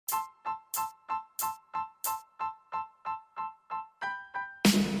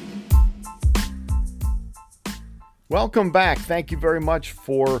Welcome back. Thank you very much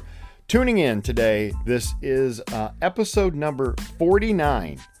for tuning in today. This is episode number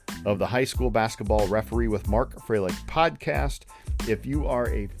 49 of the High School Basketball Referee with Mark Froelich podcast. If you are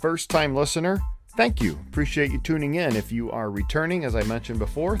a first-time listener, thank you. Appreciate you tuning in. If you are returning, as I mentioned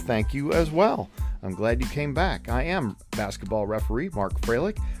before, thank you as well. I'm glad you came back. I am basketball referee Mark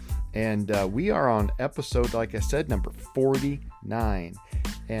Froelich, and we are on episode, like I said, number 49.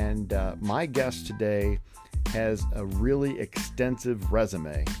 And my guest today has a really extensive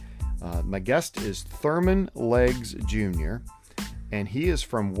resume. My guest is Thurman Leggs Jr., and he is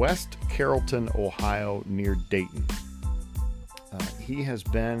from West Carrollton, Ohio, near Dayton. He has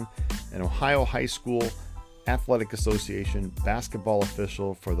been an Ohio High School Athletic Association basketball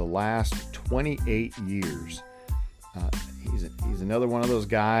official for the last 28 years. He's another one of those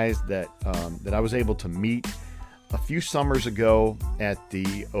guys that I was able to meet a few summers ago at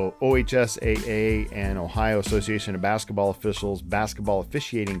the OHSAA and Ohio Association of Basketball Officials basketball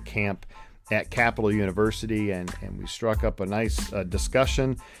officiating camp at Capital University, and we struck up a nice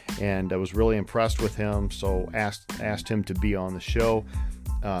discussion, and I was really impressed with him, so asked him to be on the show.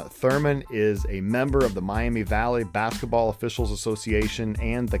 Thurman is a member of the Miami Valley Basketball Officials Association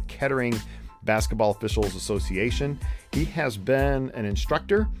and the Kettering Basketball Officials Association. He has been an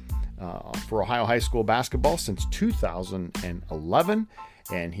instructor for Ohio High School basketball since 2011,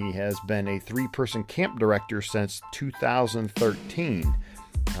 and he has been a three-person camp director since 2013.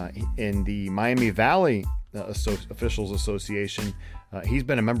 In the Miami Valley Officials Association, he's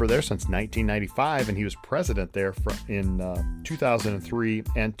been a member there since 1995, and he was president there in 2003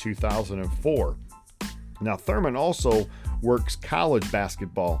 and 2004. Now, Thurman also works college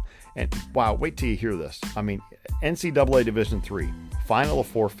basketball, and wow, wait till you hear this. I mean, NCAA Division III, Final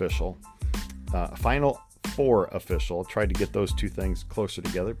Four official. I tried to get those two things closer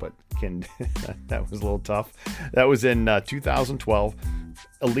together, but that was a little tough. That was in 2012.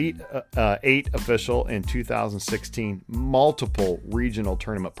 Elite 8 official in 2016. Multiple regional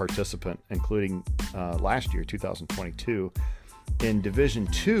tournament participant, including last year, 2022. In Division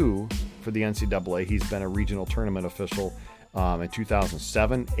II for the NCAA, he's been a regional tournament official in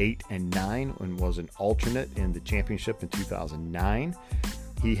 2007, 8, and 9, and was an alternate in the championship in 2009.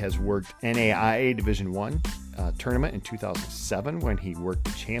 He has worked NAIA Division I tournament in 2007 when he worked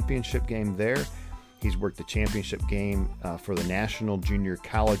the championship game there. He's worked the championship game for the National Junior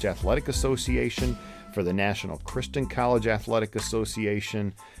College Athletic Association, for the National Christian College Athletic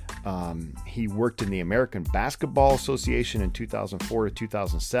Association. He worked in the American Basketball Association in 2004 to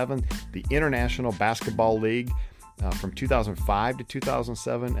 2007, the International Basketball League from 2005 to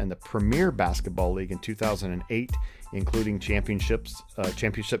 2007, and the Premier Basketball League in 2008, including championship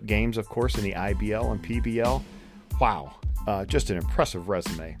games, of course, in the IBL and PBL. Wow, just an impressive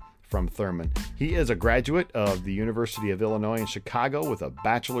resume from Thurman. He is a graduate of the University of Illinois in Chicago with a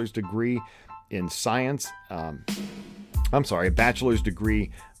bachelor's degree in science. A bachelor's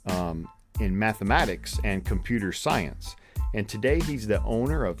degree in mathematics and computer science. And today he's the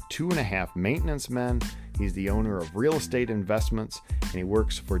owner of 2.5 Maintenance Men. He's the owner of Real Estate Investments, and he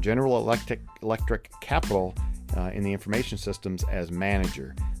works for General Electric Capital in the information systems as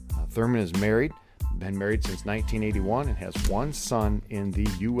manager. Thurman is married. Been married since 1981 and has one son in the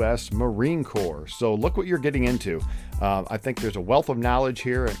U.S. Marine Corps. So look what you're getting into. I think there's a wealth of knowledge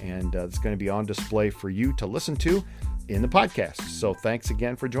here, and it's going to be on display for you to listen to in the podcast. So thanks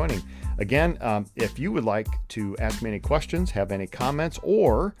again for joining. Again, if you would like to ask me any questions, have any comments,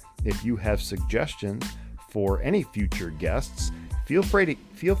 or if you have suggestions for any future guests, feel free to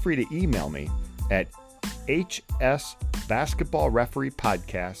email me at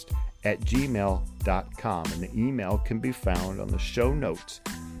hsbasketballrefereepodcast@gmail.com, and the email can be found on the show notes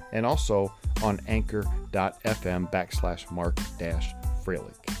and also on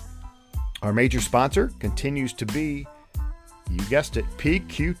anchor.fm/Mark-Froelich. Our major sponsor continues to be, you guessed it,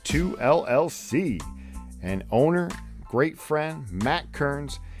 PQ2 LLC, and owner, great friend, Matt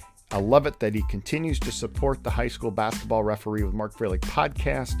Kearns. I love it that he continues to support the High School Basketball Referee with Mark Froelich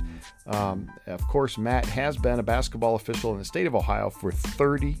podcast. Of course, Matt has been a basketball official in the state of Ohio for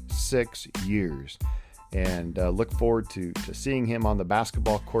 36 years. And look forward to seeing him on the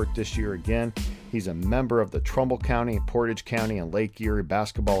basketball court this year again. He's a member of the Trumbull County, Portage County, and Lake Erie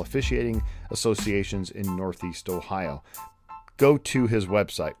Basketball Officiating Associations in Northeast Ohio. Go to his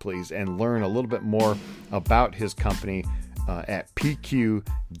website, please, and learn a little bit more about his company at pq-2.com.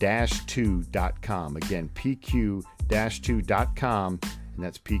 Again, pq-2.com, and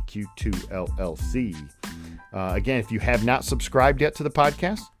that's PQ2 LLC. Again, if you have not subscribed yet to the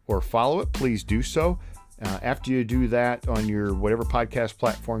podcast or follow it, please do so. After you do that on your whatever podcast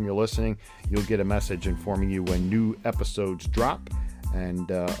platform you're listening, you'll get a message informing you when new episodes drop.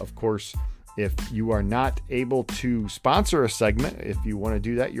 And of course, if you are not able to sponsor a segment, if you want to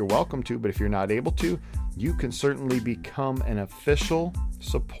do that, you're welcome to. But if you're not able to, you can certainly become an official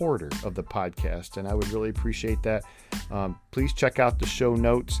supporter of the podcast, and I would really appreciate that. Please check out the show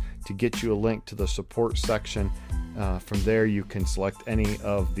notes to get you a link to the support section. From there, you can select any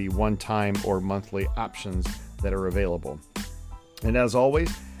of the one-time or monthly options that are available. And as always,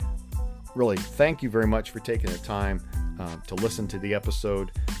 really, thank you very much for taking the time to listen to the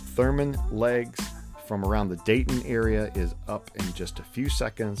episode. Thurman Legs from around the Dayton area is up in just a few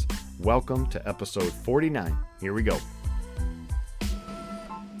seconds. Welcome to episode 49. Here we go.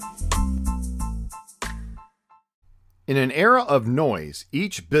 In an era of noise,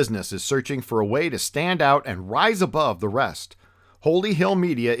 each business is searching for a way to stand out and rise above the rest. Holy Hill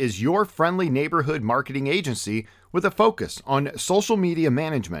Media is your friendly neighborhood marketing agency with a focus on social media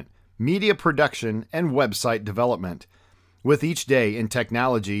management, media production, and website development. With each day in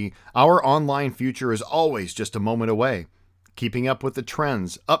technology, our online future is always just a moment away. Keeping up with the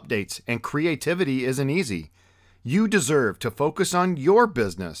trends, updates, and creativity isn't easy. You deserve to focus on your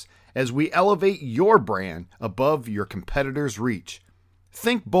business as we elevate your brand above your competitors' reach.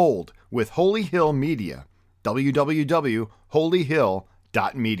 Think bold with Holy Hill Media.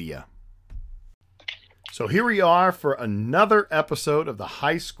 www.holyhill.media. So here we are for another episode of the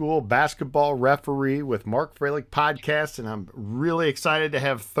High School Basketball Referee with Mark Froelich podcast, and I'm really excited to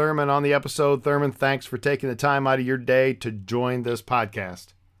have Thurman on the episode. Thurman, thanks for taking the time out of your day to join this podcast.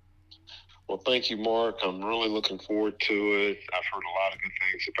 Well, thank you, Mark. I'm really looking forward to it. I've heard a lot of good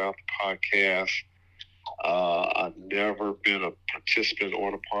things about the podcast. I've never been a participant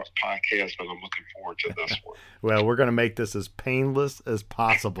on a podcast, but I'm looking forward to this one. Well, we're going to make this as painless as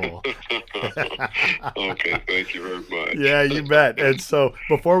possible. Okay, thank you very much. Yeah, you bet. And so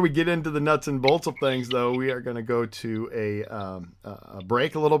before we get into the nuts and bolts of things, though, we are going to go to a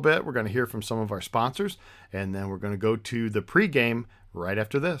break a little bit. We're going to hear from some of our sponsors, and then we're going to go to the pregame right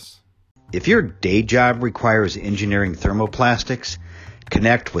after this. If your day job requires engineering thermoplastics,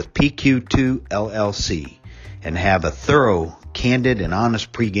 connect with PQ2 LLC and have a thorough, candid, and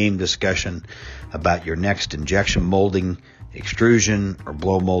honest pregame discussion about your next injection molding, extrusion, or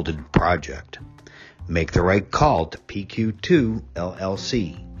blow molded project. Make the right call to PQ2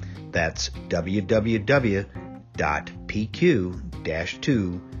 LLC. That's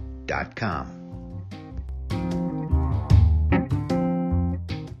www.pq-2.com.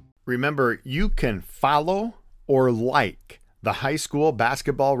 Remember, you can follow or like the High School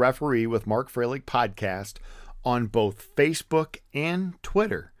Basketball Referee with Mark Froelich podcast on both Facebook and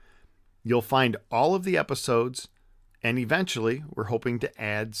Twitter. You'll find all of the episodes, and eventually we're hoping to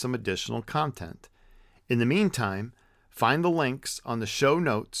add some additional content. In the meantime, find the links on the show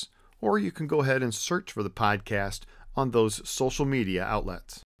notes, or you can go ahead and search for the podcast on those social media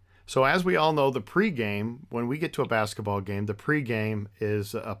outlets. So as we all know, the pregame, when we get to a basketball game, the pregame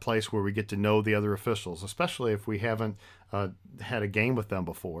is a place where we get to know the other officials, especially if we haven't had a game with them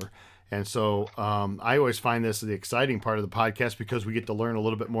before. And so I always find this the exciting part of the podcast because we get to learn a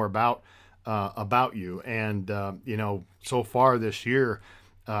little bit more about you. And, so far this year,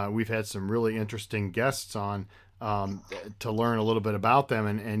 we've had some really interesting guests on to learn a little bit about them.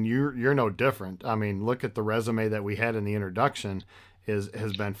 And you're no different. I mean, look at the resume that we had in the introduction.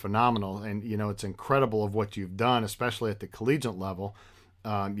 Has been phenomenal, and it's incredible of what you've done, especially at the collegiate level.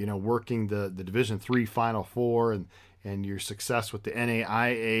 Working the Division III Final Four and your success with the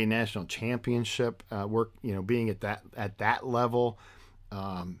NAIA National Championship work. Being at that level,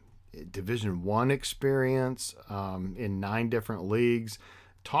 Division I experience in 9 different leagues.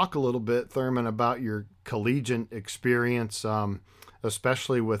 Talk a little bit, Thurman, about your collegiate experience,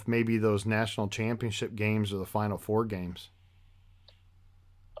 especially with maybe those national championship games or the Final Four games.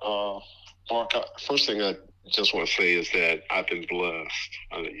 Mark, first thing I just want to say is that I've been blessed.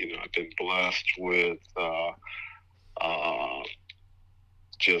 I've been blessed with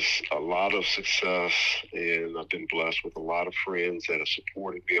just a lot of success, and I've been blessed with a lot of friends that have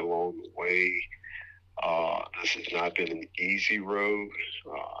supported me along the way. This has not been an easy road.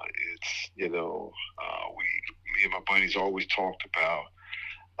 Me and my buddies always talked about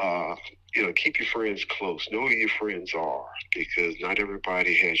keep your friends close. Know who your friends are, because not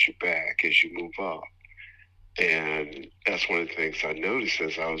everybody has your back as you move up. And that's one of the things I noticed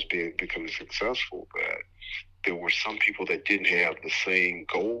as I was becoming successful, that there were some people that didn't have the same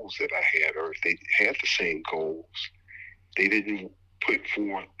goals that I had, or if they had the same goals, they didn't put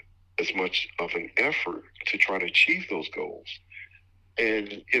forth as much of an effort to try to achieve those goals.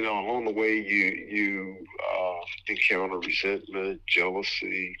 And, along the way, you encounter resentment,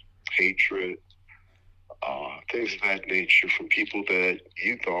 jealousy, hatred, things of that nature from people that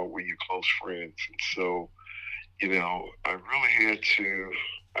you thought were your close friends. And so, I really had to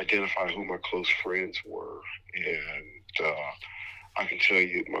identify who my close friends were. And I can tell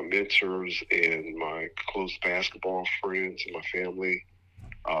you, my mentors and my close basketball friends and my family,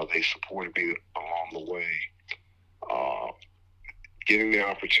 they supported me along the way. Getting the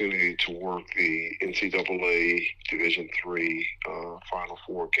opportunity to work the NCAA Division III Final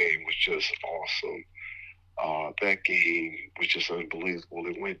Four game was just awesome. That game was just unbelievable.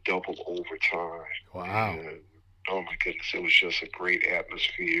 It went double overtime. Wow. And, oh my goodness, it was just a great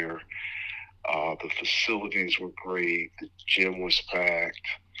atmosphere. The facilities were great. The gym was packed.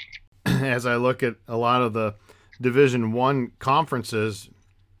 As I look at a lot of the Division One conferences,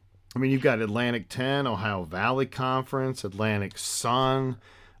 I mean, you've got Atlantic 10, Ohio Valley Conference, Atlantic Sun.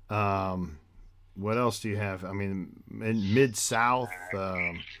 What else do you have? I mean, Mid-South.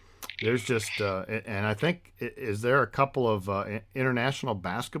 There's just, and I think, is there a couple of International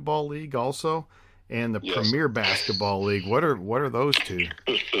Basketball League also? And the Yes. Premier Basketball League. What are those two?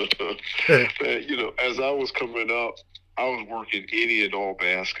 As I was coming up, I was working any and all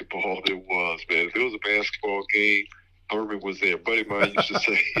basketball there was, man. If there was a basketball game, Thurman was there. A buddy of mine used to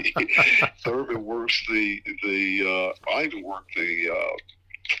say, Thurman works I even worked at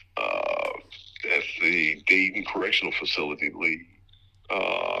the Dayton Correctional Facility League.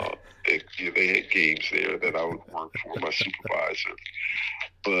 They had games there that I would work for, my supervisor.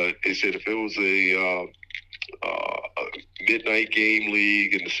 But they said if it was a midnight game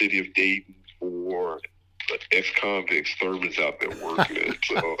league in the city of Dayton for ex-convicts, Thurman's out there working it.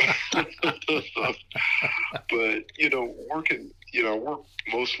 So, but I worked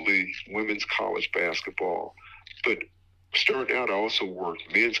mostly women's college basketball. But starting out, I also worked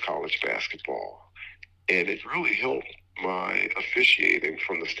men's college basketball, and it really helped my officiating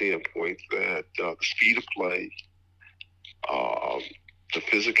from the standpoint that the speed of play, the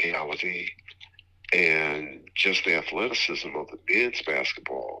physicality, and just the athleticism of the men's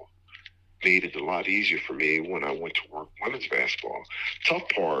basketball made it a lot easier for me when I went to work women's basketball. Tough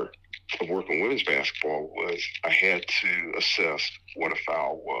part of working women's basketball was I had to assess what a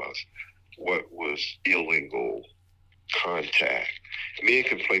foul was, what was illegal contact. Men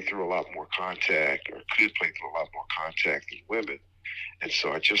can play through a lot more contact, or could play through a lot more contact than women. And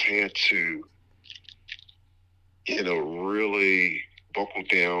so I just had to, really buckle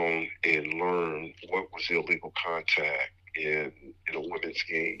down and learn what was illegal contact in a women's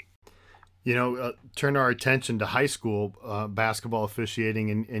game. Turn our attention to high school basketball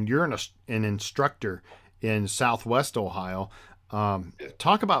officiating, and you're an instructor in Southwest Ohio.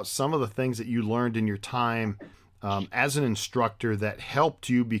 Talk about some of the things that you learned in your time as an instructor that helped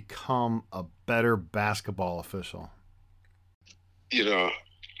you become a better basketball official. The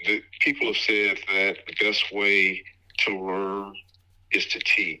people have said that the best way to learn is to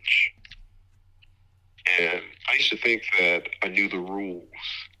teach. And I used to think that I knew the rules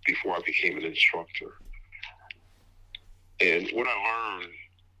before I became an instructor. And what I learned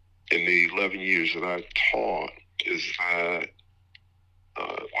in the 11 years that I've taught is that,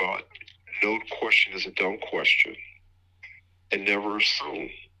 no question is a dumb question, and never assume.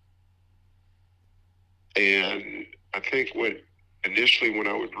 And I think initially when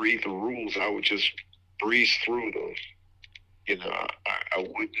I would read the rules, I would just breeze through them. I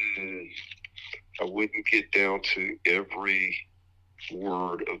wouldn't get down to every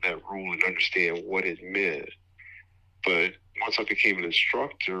word of that rule and understand what it meant. But once I became an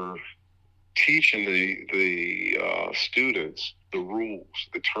instructor, teaching the students the rules,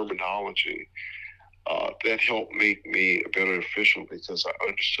 the terminology, that helped make me a better official because I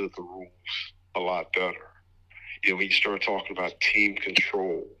understood the rules a lot better. When you start talking about team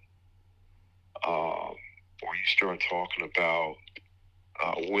control, or you start talking about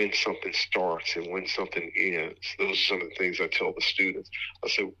when something starts and when something ends, those are some of the things I tell the students. I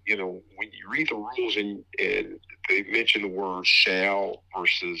said, when you read the rules and they mention the word shall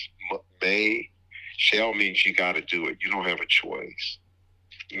versus may, shall means you got to do it. You don't have a choice.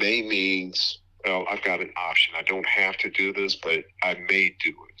 May means, well, I've got an option. I don't have to do this, but I may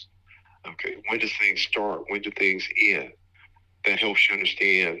do it. Okay. When do things start? When do things end? That helps you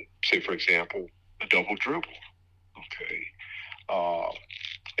understand, say, for example, a double dribble. Okay.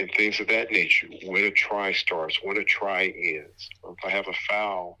 And things of that nature. When a try starts, when a try ends. If I have a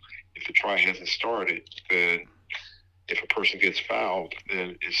foul, if the try hasn't started, then if a person gets fouled,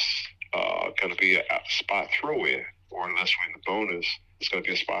 then it's going to be a spot throw-in, or unless we're in the bonus, it's going to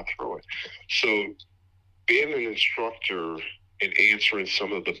be a spot throw-in. So being an instructor and answering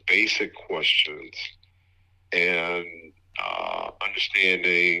some of the basic questions and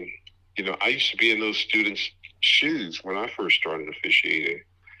understanding, I used to be in those students' shoes when I first started officiating.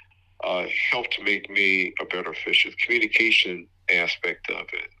 Helped to make me a better official. The communication aspect of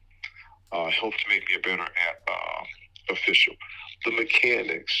it helped to make me a better official. The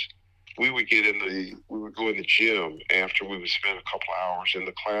mechanics. We would go in the gym after we would spend a couple hours in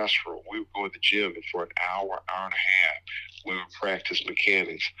the classroom. We would go to the gym, and for an hour, hour and a half, we would practice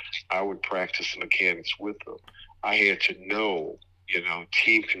mechanics. I would practice the mechanics with them. I had to know,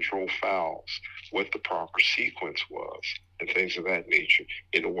 team control fouls, what the proper sequence was, and things of that nature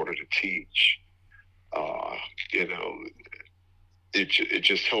in order to teach. It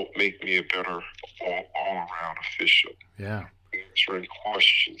just helped make me a better all-around official. Yeah. Answering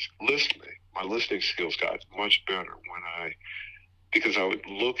questions, listening. My listening skills got much better because I would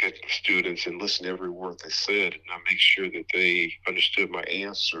look at the students and listen to every word they said, and I make sure that they understood my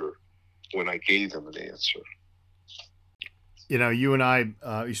answer when I gave them an answer. You and I,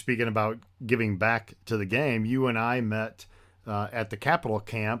 you're speaking about giving back to the game. You and I met at the Capitol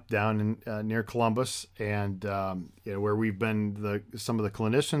Camp down in near Columbus, and where we've been some of the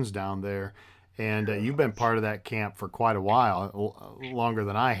clinicians down there. And you've been part of that camp for quite a while, longer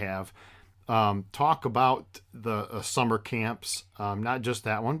than I have. Talk about the summer camps, not just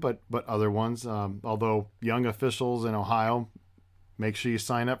that one, but other ones. Although young officials in Ohio, make sure you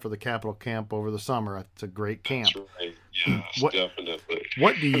sign up for the Capitol Camp over the summer. It's a great camp. That's right. Yes, definitely.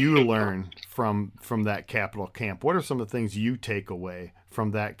 What do you learn from that Capitol Camp? What are some of the things you take away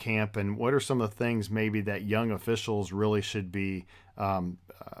from that camp, and what are some of the things maybe that young officials really should be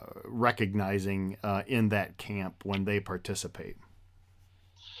recognizing in that camp when they participate?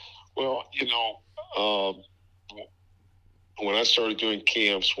 Well, when I started doing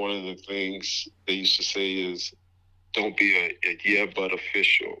camps, one of the things they used to say is, don't be a yeah, but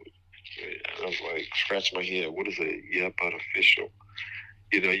official. And I was like, scratch my head. What is a yeah, but official?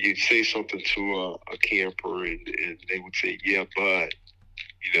 You'd say something to a camper and they would say, yeah, but,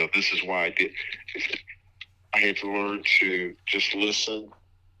 this is why I did. I had to learn to just listen,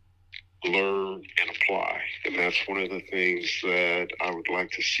 learn, and apply. And that's one of the things that I would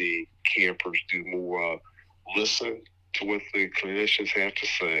like to see campers do more. Listen to what the clinicians have to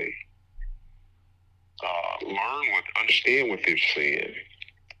say, understand what they're saying,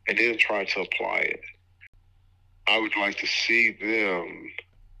 and then try to apply it. I would like to see them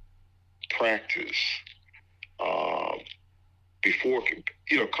practice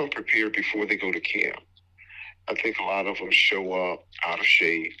come prepared before they go to camp. I think a lot of them show up out of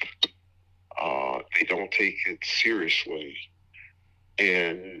shape. They don't take it seriously,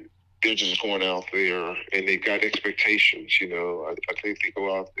 and they're just going out there and they've got expectations. I think they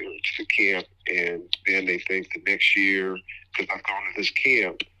go out there to camp and then they think the next year, because I've gone to this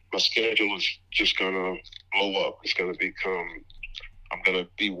camp, my schedule is just going to blow up. It's going to become, I'm going to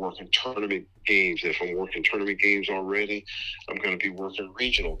be working tournament games. If I'm working tournament games already, I'm going to be working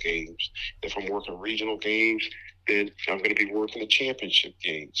regional games. If I'm working regional games, then I'm going to be working the championship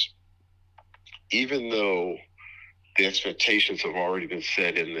games. Even though the expectations have already been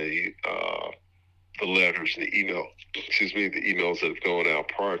set in the letters and the emails that have gone out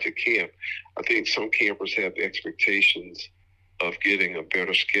prior to camp, I think some campers have the expectations of getting a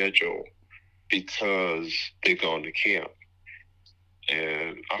better schedule because they've gone to camp.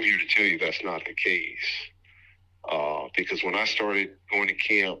 And I'm here to tell you that's not the case. Because when I started going to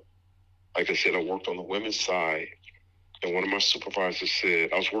camp, like I said, I worked on the women's side, and one of my supervisors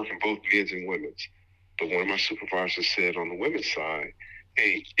said, I was working both men's and women's, but one of my supervisors said on the women's side,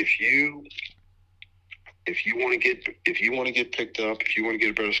 hey, if you want to get picked up, if you want to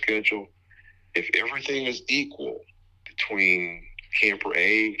get a better schedule, if everything is equal between camper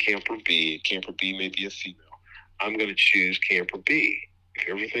A and camper B may be a female, I'm going to choose camper B if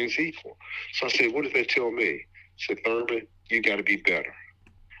everything's equal. So I said, what does that tell me? I said, Thurman, you got to be better.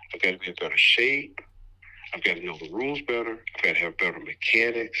 I've got to be in better shape. I've got to know the rules better. I've got to have better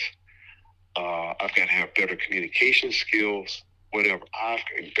mechanics. I've got to have better communication skills. Whatever. I've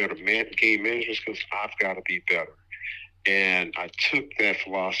got better game management skills. I've got to be better. And I took that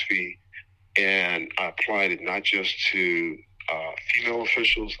philosophy and I applied it not just to female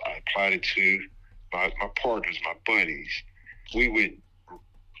officials. I applied it to my partners, my buddies. We would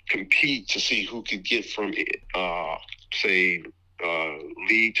compete to see who could get from,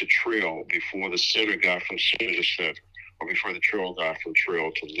 lead to trail before the center got from center to center, or before the trail got from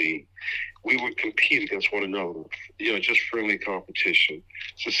trail to lead. We would compete against one another, just friendly competition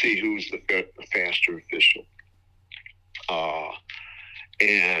to see who's the faster official.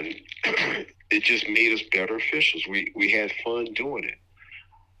 And it just made us better officials. We had fun doing it.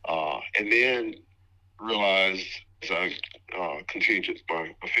 And then realized as I continued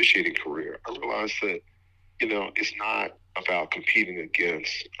my officiating career, I realized that, it's not about competing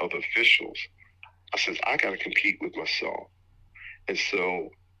against other officials. I said, I got to compete with myself. And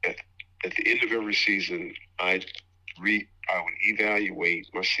so at the end of every season, I would evaluate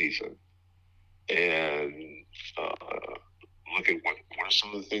my season and look at what are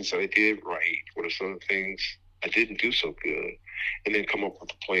some of the things that I did right, what are some of the things I didn't do so good, and then come up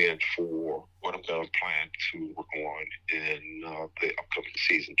with a plan for what I'm going to plan to work on in the upcoming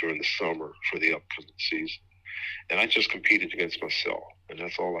season, during the summer for the upcoming season. And I just competed against myself, and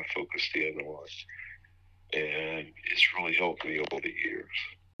that's all I focused in on. And it's really helped me over the years.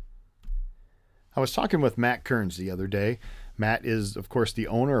 I was talking with Matt Kearns the other day. Matt is, of course, the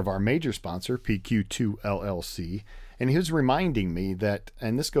owner of our major sponsor, PQ2 LLC, and he was reminding me that,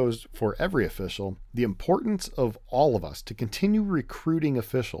 and this goes for every official, the importance of all of us to continue recruiting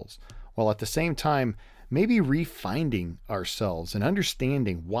officials, while at the same time maybe refinding ourselves and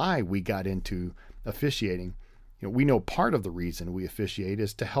understanding why we got into officiating. We know part of the reason we officiate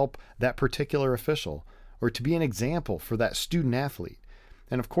is to help that particular official, or to be an example for that student athlete,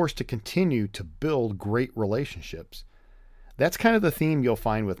 and of course to continue to build great relationships. That's kind of the theme you'll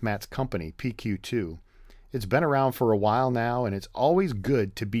find with Matt's company, PQ2. It's been around for a while now, and it's always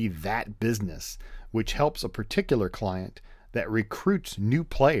good to be that business, which helps a particular client that recruits new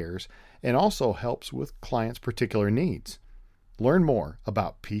players and also helps with clients' particular needs. Learn more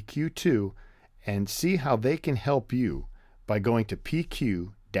about PQ2 and see how they can help you by going to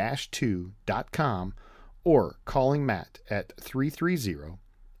pq-2.com or calling Matt at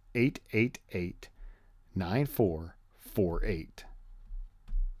 330-888-9448.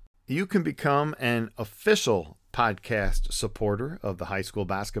 You can become an official podcast supporter of the High School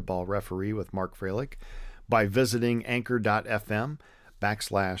Basketball Referee with Mark Froelich by visiting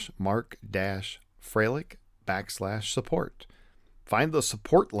anchor.fm/Mark-Froelich/support. Find the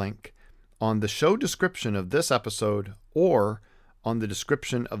support link on the show description of this episode or on the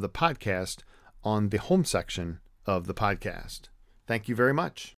description of the podcast on the home section of the podcast. Thank you very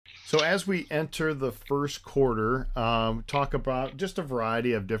much. So as we enter the first quarter, talk about just a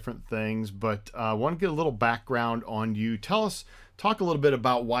variety of different things, but I want to get a little background on you. Talk a little bit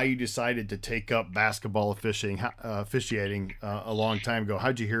about why you decided to take up basketball officiating a long time ago.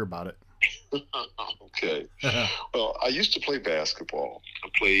 How'd you hear about it? Okay. Well, I used to play basketball. I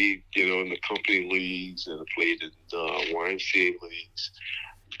played, in the company leagues, and I played in YMCA leagues.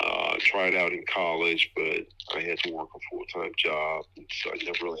 Tried out in college, but I had to work a full-time job, and so I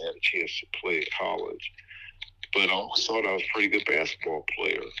never really had a chance to play in college. But I always thought I was a pretty good basketball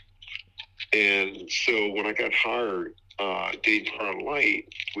player. And so when I got hired, Dayton Crown Light,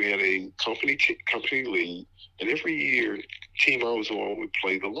 we had a company league, and every year, the team I was on would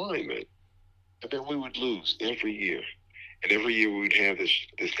play the linemen. And then we would lose every year. And every year we would have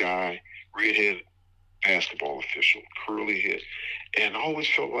this guy, redhead basketball official, curly head. And I always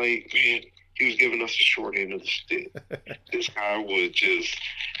felt like, man, he was giving us the short end of the stick. This guy would just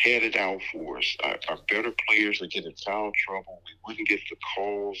head it out for us. Our better players would get in foul trouble. We wouldn't get the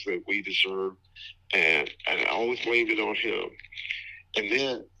calls that we deserved. And I always blamed it on him. And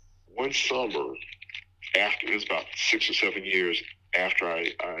then one summer, after it was about 6 or 7 years after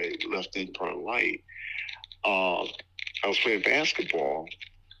I left Dayton Crown Light, I was playing basketball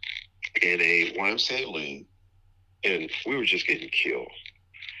in a YMCA league, and we were just getting killed.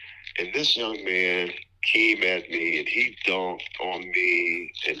 And this young man came at me, and he dunked on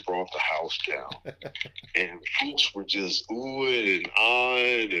me and brought the house down. And folks were just oohing and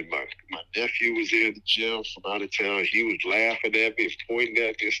ahhing, and my nephew was there at the gym from out of town. He was laughing at me, pointing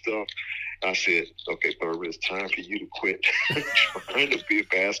at me and stuff. I said, okay, Thurman, it's time for you to quit trying to be a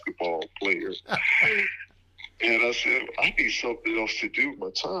basketball player. And I said, I need something else to do with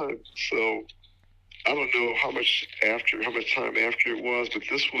my time. So I don't know how much time after it was, but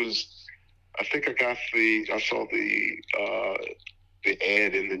this was, I think I saw the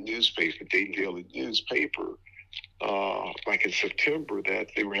ad in the newspaper, Dayton Daily newspaper, like in September,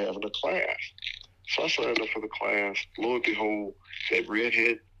 that they were having a class. So I signed up for the class. Lo and behold, that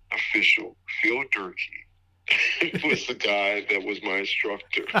redhead official, Phil Durkee, was the guy that was my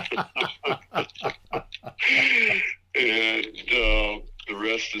instructor. And the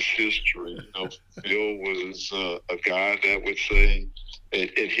rest is history. Phil was a guy that would say, and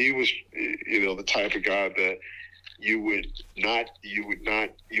he was, the type of guy that you would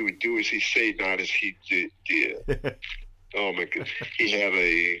do as he said, not as he did. Oh my goodness. He had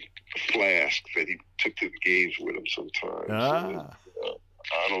a flask that he took to the games with him sometimes.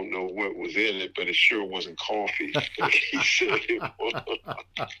 I don't know what was in it, but it sure wasn't coffee. Like he said it was.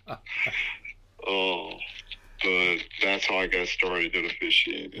 Oh, but that's how I got started in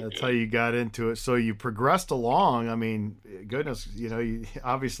officiating. That's how you got into it. So you progressed along. I mean, goodness,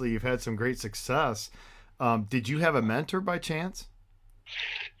 obviously you've had some great success. Did you have a mentor by chance?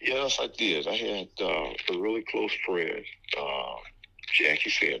 Yes, I did. I had a really close friend, Jackie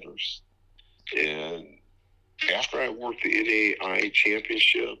Sanders, and after I worked the NAIA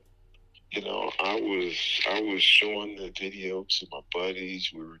championship, I was showing the video to my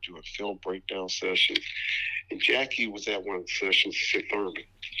buddies. We were doing film breakdown sessions, and Jackie was at one of the sessions. He said, "Thurman,"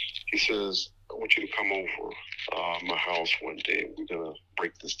 he says, "I want you to come over my house one day. We're gonna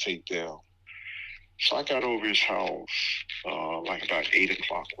break this tape down." So I got over his house like about 8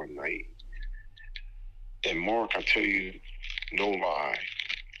 o'clock one night, and Mark, I tell you, no lie,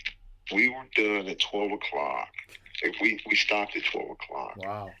 we were done at 12 o'clock. If we stopped at 12 o'clock.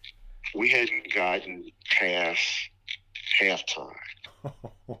 Wow. We hadn't gotten past halftime.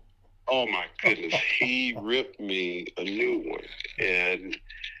 Oh my goodness. He ripped me a new one. And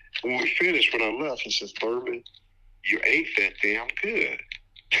when we finished, when I left, he says, "Thurman, you ain't that damn good."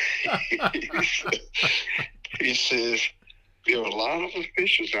 he says, "There are a lot of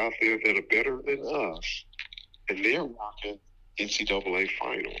officials out there that are better than us, and they're working NCAA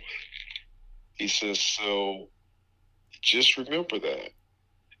finals." He says, "So just remember that."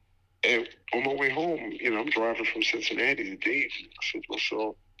 And on my way home, I'm driving from Cincinnati to Dayton. I said to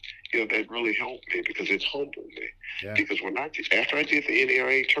myself, that really helped me because it humbled me. Yeah. Because after I did the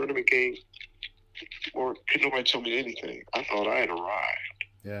NAIA tournament game, or could nobody tell me anything? I thought I had arrived.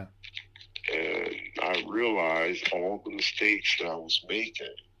 Yeah. And I realized all the mistakes that I was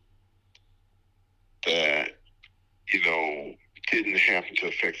making that, didn't happen to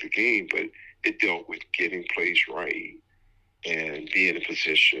affect the game, but it dealt with getting plays right and being in a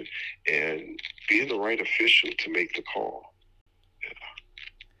position and being the right official to make the call.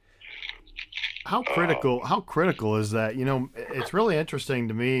 How critical is that? It's really interesting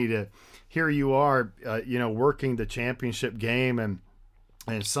to me to here you are, working the championship game,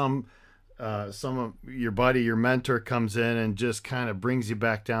 and some of your buddy, your mentor, comes in and just kind of brings you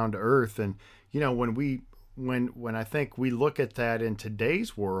back down to earth. And when I think we look at that in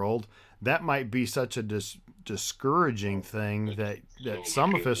today's world, that might be such a discouraging thing that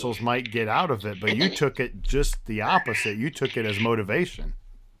some officials might get out of it. But you took it just the opposite. You took it as motivation.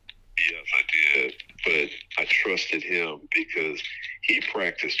 Yes, I did. But I trusted him because he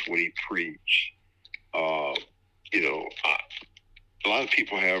practiced what he preached. A lot of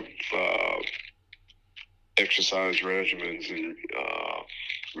people have exercise regimens and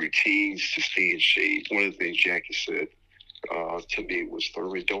routines to stay in shape. One of the things Jackie said to me was,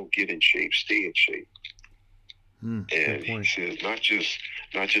 "Thurman, don't get in shape, stay in shape." And he says, not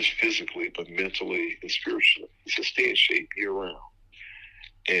just physically, but mentally and spiritually. He says, "Stay in shape year round."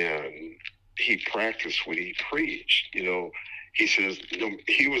 And he practiced what he preached. He says,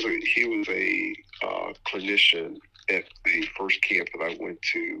 he was a clinician at the first camp that I went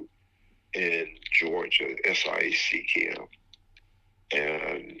to in Georgia, SIAC camp,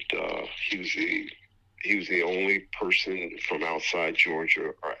 and he was the only person from outside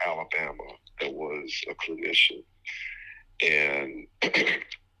Georgia or Alabama that was a clinician, and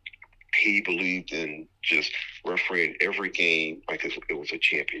he believed in just refereeing every game like it was a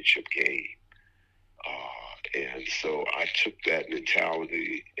championship game. And so I took that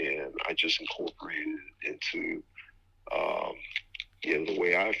mentality and I just incorporated it into the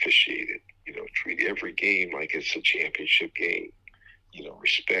way I officiated. Treat every game like it's a championship game.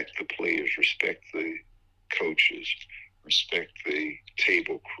 Respect the players, respect the coaches, respect the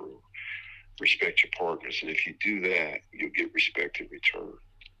table crew, respect your partners. And if you do that, you'll get respect in return.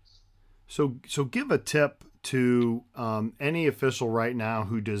 So give a tip to any official right now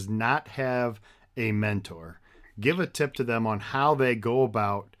who does not have a mentor. Give a tip to them on how they go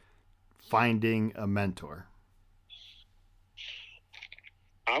about finding a mentor.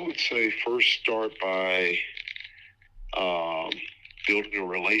 I would say first start by building a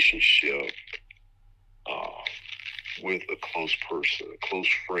relationship with a close person, a close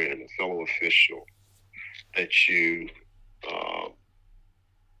friend, a fellow official that you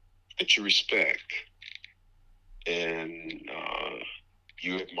respect and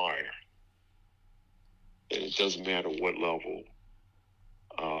you admire. And it doesn't matter what level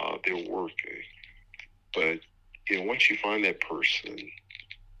they're working. But, once you find that person,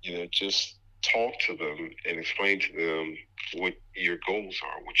 just talk to them and explain to them what your goals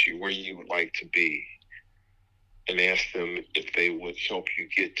are, where you would like to be, and ask them if they would help you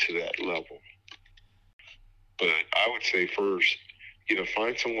get to that level. But I would say first,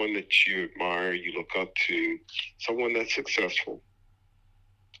 find someone that you admire, you look up to, someone that's successful,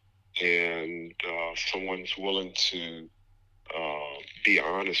 and someone's willing to be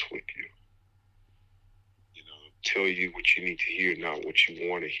honest with you. Tell you what you need to hear, not what you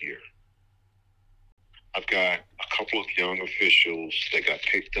want to hear. I've got a couple of young officials that got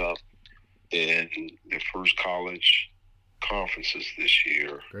picked up in their first college conferences this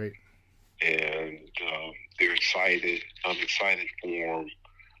year. Great. And they're excited. I'm excited for them.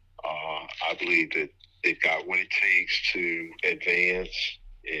 I believe that they've got what it takes to advance,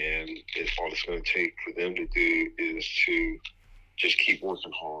 and all it's going to take for them to do is to just keep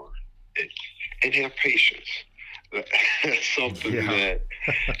working hard and have patience. That's something that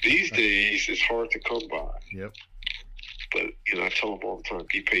these days is hard to come by. Yep. But I tell them all the time: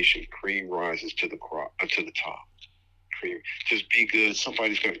 be patient. Cream rises to the top. Cream. Just be good.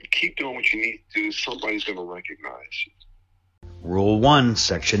 Somebody's going to keep doing what you need to do. Somebody's going to recognize you. Rule 1,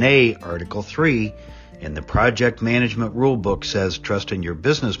 Section A, Article 3 in the Project Management Rulebook says trusting your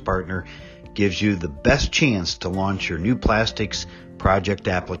business partner gives you the best chance to launch your new plastics project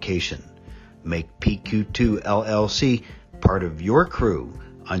application. Make PQ2 LLC part of your crew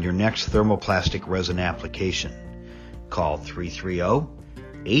on your next thermoplastic resin application. Call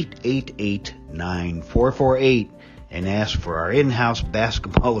 330-888-9448 and ask for our in-house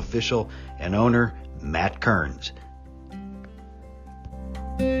basketball official and owner, Matt Kearns.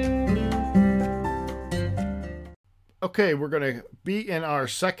 Okay, we're going to be in our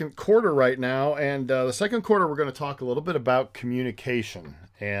second quarter right now, and the second quarter we're going to talk a little bit about communication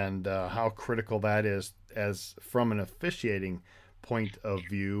and how critical that is as from an officiating point of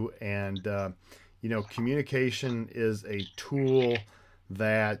view. And communication is a tool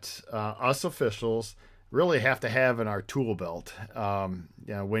that us officials really have to have in our tool belt.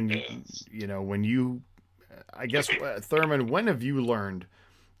 When you, I guess, Thurman, when have you learned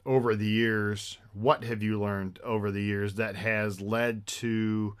over the years, what have you learned over the years that has led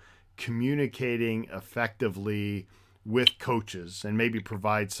to communicating effectively with coaches, and maybe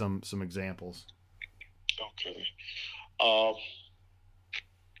provide some examples? Okay.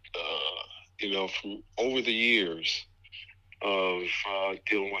 From over the years of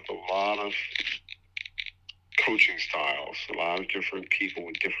dealing with a lot of coaching styles, a lot of different people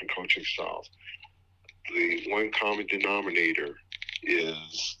with different coaching styles, the one common denominator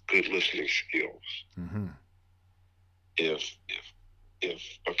is good listening skills. Mm-hmm. If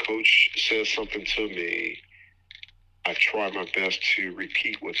a coach says something to me, I try my best to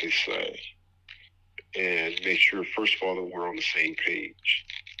repeat what they say and make sure, first of all, that we're on the same page.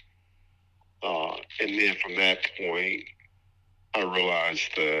 And then from that point, I realize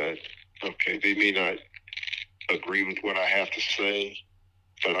that, okay, they may not agree with what I have to say,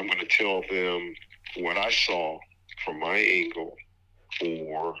 but I'm going to tell them what I saw from my angle.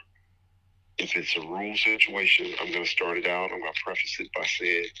 Or if it's a rule situation, I'm going to start it out. I'm going to preface it by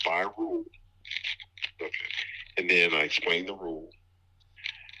saying, by rule. Okay. And then I explain the rule.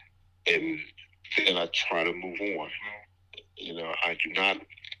 And then I try to move on. I do not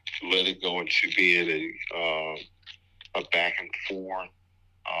let it go into being a back and forth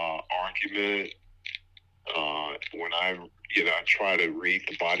argument. When I try to read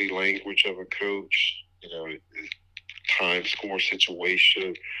the body language of a coach, time score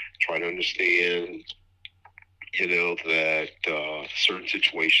situation, try to understand, that certain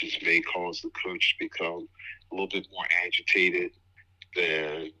situations may cause the coach to become a little bit more agitated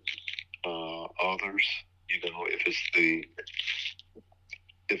than others.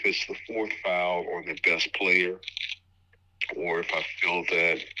 If it's the fourth foul on the best player, or if I feel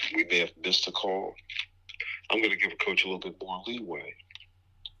that we may have missed a call, I'm going to give a coach a little bit more leeway.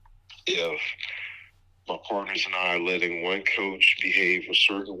 If my partners and I are letting one coach behave a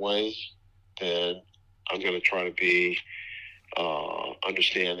certain way, then I'm going to try to be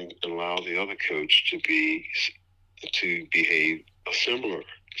understanding and allow the other coach to behave a similar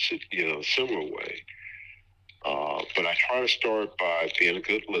way. But I try to start by being a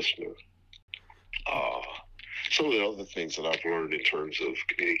good listener. Some of the other things that I've learned in terms of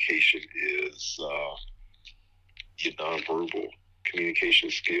communication is your nonverbal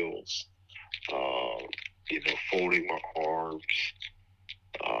communication skills. Folding my arms,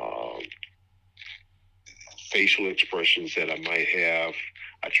 facial expressions that I might have.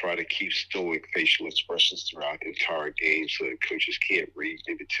 I try to keep stoic facial expressions throughout the entire game so that coaches can't read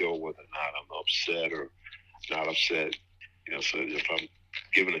me to tell whether or not I'm upset or not upset. So if I'm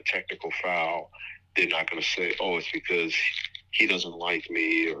given a technical foul, they're not going to say, oh, it's because he doesn't like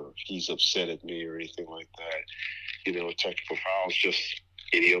me or he's upset at me or anything like that. A technical foul is just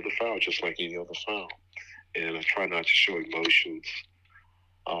any other foul, just like any other foul. And I try not to show emotions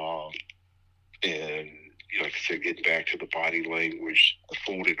Um, and like I said, getting back to the body language, the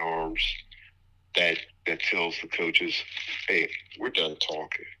folded arms, that tells the coaches, hey, we're done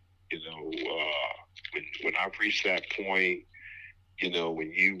talking. When I've reached that point,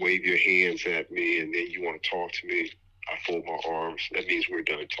 when you wave your hands at me and then you want to talk to me, I fold my arms. That means we're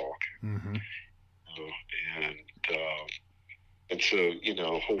done talking. Mm-hmm. And and so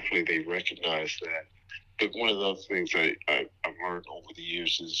hopefully they recognize that. But one of the other things I've learned over the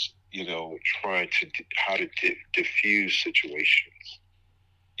years is trying to how to diffuse situations.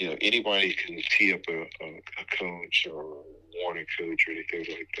 Anybody can tee up a coach or warn a coach or anything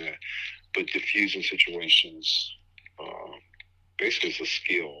like that, but diffusing situations basically is a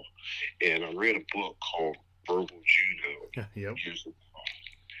skill. And I read a book called Verbal Judo years ago,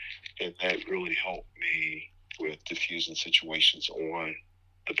 and that really helped me with diffusing situations on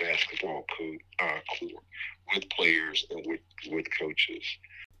the basketball court with players and with coaches.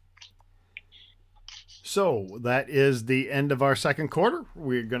 So that is the end of our second quarter.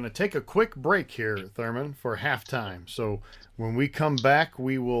 We're going to take a quick break here, Thurman, for halftime. So when we come back,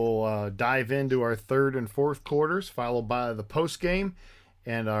 we will dive into our third and fourth quarters, followed by the post game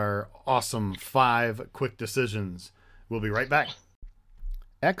and our awesome 5 quick decisions. We'll be right back.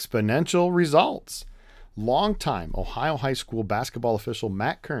 Exponential results. Longtime Ohio High School basketball official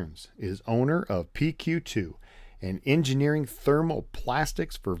Matt Kearns is owner of PQ2 and engineering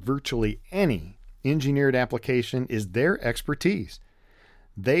thermoplastics for virtually any engineered application is their expertise.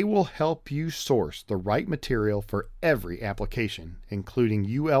 They will help you source the right material for every application, including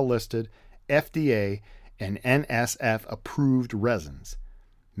UL listed, FDA, and NSF approved resins.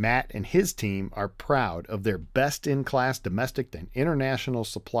 Matt and his team are proud of their best-in-class domestic and international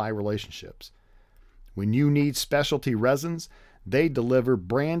supply relationships. When you need specialty resins, they deliver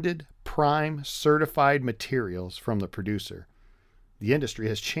branded, prime, certified materials from the producer. The industry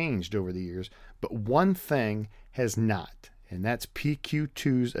has changed over the years, but one thing has not, and that's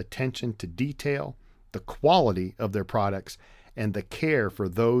PQ2's attention to detail, the quality of their products, and the care for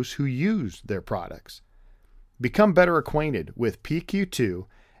those who use their products. Become better acquainted with PQ2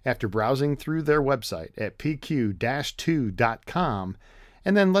 after browsing through their website at pq-2.com,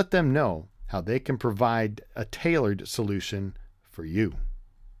 and then let them know how they can provide a tailored solution for you.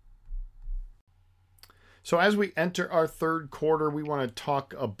 So as we enter our third quarter, we want to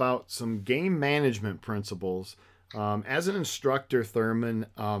talk about some game management principles. As an instructor, Thurman,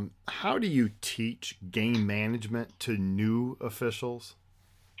 how do you teach game management to new officials?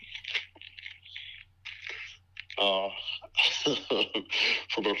 For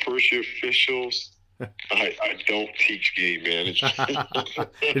my first year officials, I don't teach game management.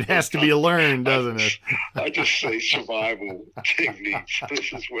 It has to be learned, doesn't it? I just say survival techniques.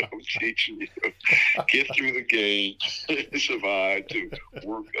 This is what I'm teaching you. Get through the game, survive to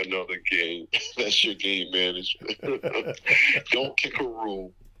work another game. That's your game management. Don't kick a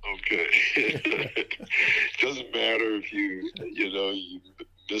rule. Okay. Doesn't matter if you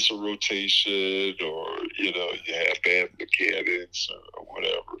miss a rotation or you have bad mechanics or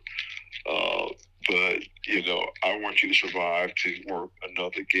whatever. But I want you to survive to work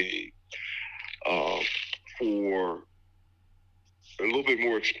another game. For a little bit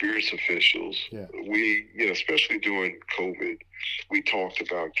more experienced officials, we, especially during COVID, we talked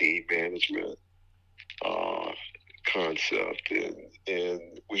about game management concept,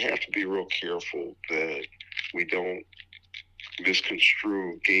 and we have to be real careful that we don't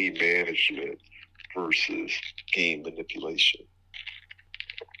misconstrue game management versus game manipulation.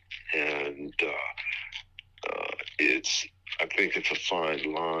 And I think it's a fine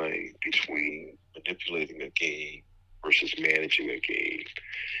line between manipulating a game versus managing a game.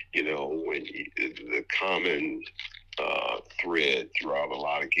 When the common thread throughout a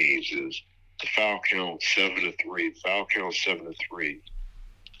lot of games is the foul count 7-3, foul count 7-3.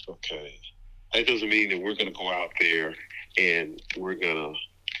 Okay. That doesn't mean that we're going to go out there and we're going to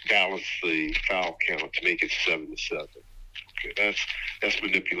balance the foul count to make it 7-7. Okay, that's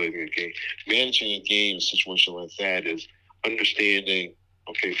manipulating a game. Managing a game, a situation like that, is understanding,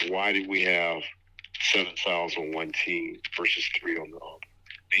 okay, why do we have 7 fouls on one team versus 3 on the other?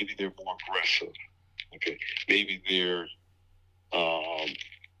 Maybe they're more aggressive. Okay, maybe they're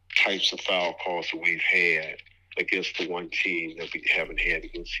types of foul calls that we've had against the one team that we haven't had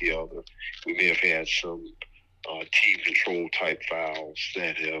against the other. We may have had some team control type fouls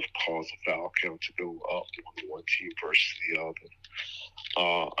that have caused the foul count to go up on one team versus the other.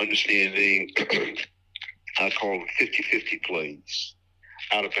 Understanding, I call them 50-50 plays,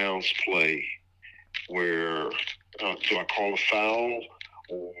 out of bounds play, where do I call a foul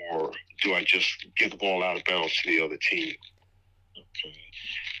or do I just give the ball out of bounds to the other team? Okay.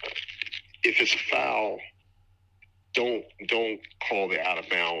 If it's a foul, don't call the out of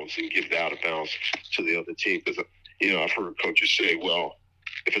bounds and give the out of bounds to the other team, because I've heard coaches say, well,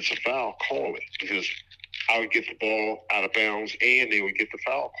 if it's a foul, call it, because I would get the ball out of bounds and they would get the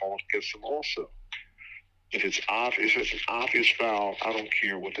foul called against them also. If it's an obvious foul, I don't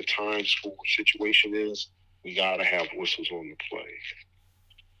care what the time score situation is, we got to have whistles on the play.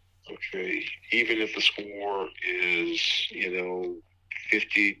 Okay, even if the score is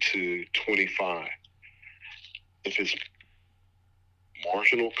 50-25, if it's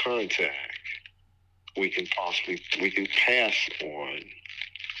marginal contact, we can pass on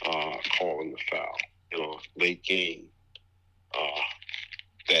calling the foul. Late game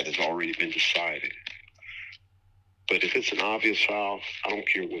that has already been decided. But if it's an obvious foul, I don't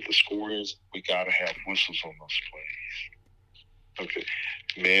care what the score is, we got to have whistles on those plays. Okay,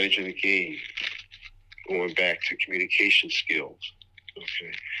 managing the game, going back to communication skills.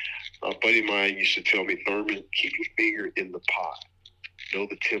 Okay, a buddy of mine used to tell me, Thurman, keep your finger in the pot. Know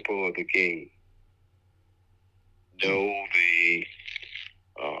the tempo of the game. Know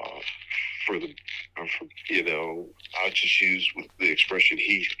I'll just use with the expression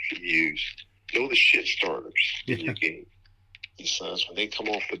he used. Know the shit starters in your game. He says when they come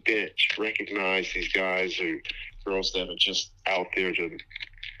off the bench, recognize these guys or girls that are just out there to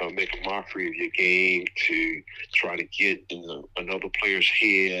make a mockery of your game, to try to get in another player's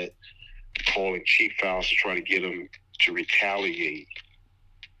head, calling cheap fouls to try to get them to retaliate.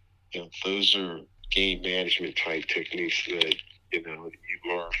 Those are game management type techniques that you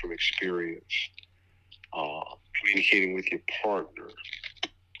learn from experience. Communicating with your partner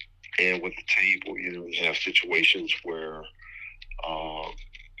and with the table. We have situations where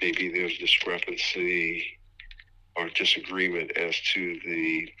maybe there's discrepancy or disagreement as to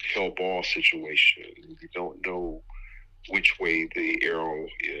the held ball situation. You don't know which way the arrow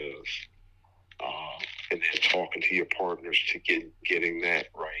is, and then talking to your partners to getting that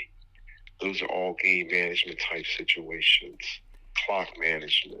right. Those are all game management type situations. Clock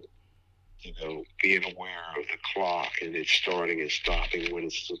management, being aware of the clock and it's starting and stopping when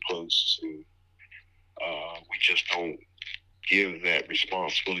it's supposed to. We just don't give that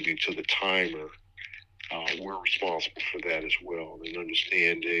responsibility to the timer. We're responsible for that as well, and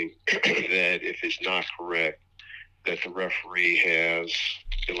understanding that if it's not correct, that the referee has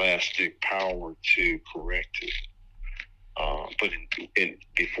elastic power to correct it. But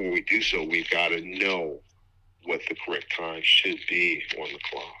before we do so, we've got to know what the correct time should be on the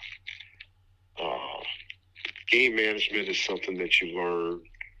clock. Game management is something that you learn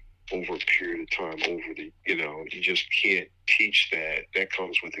over a period of time. You just can't teach that. That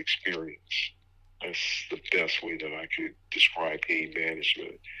comes with experience. That's the best way that I could describe game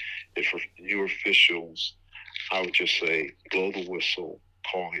management. And for new officials, I would just say, blow the whistle,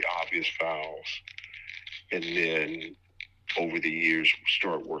 call the obvious fouls, and then over the years,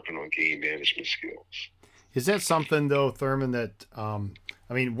 start working on game management skills. Is that something, though, Thurman, that,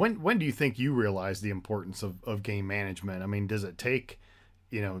 when do you think you realize the importance of game management? Does it take,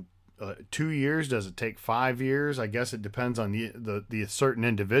 2 years? Does it take 5 years? I guess it depends on the certain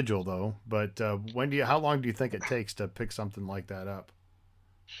individual, though. But how long do you think it takes to pick something like that up?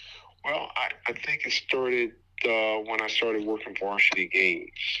 Well, I think it started when I started working varsity games.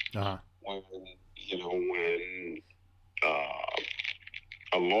 Uh-huh. When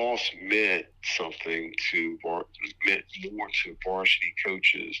a loss meant more to varsity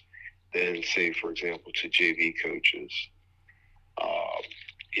coaches than, say, for example, to JV coaches.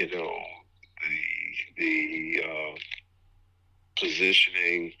 The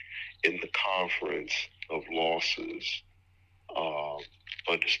positioning in the conference of losses,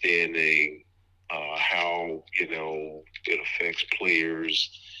 understanding how it affects players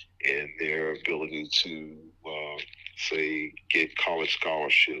and their ability to say get college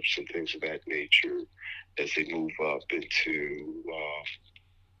scholarships and things of that nature as they move up into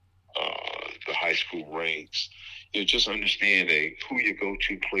the high school ranks. Just understanding who your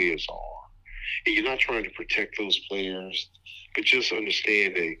go-to players are. And you're not trying to protect those players, but just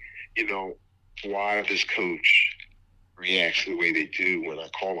understanding, why this coach reacts the way they do when I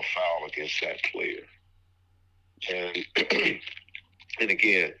call a foul against that player. And and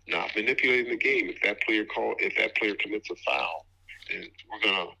again, not manipulating the game. If that player commits a foul, then we're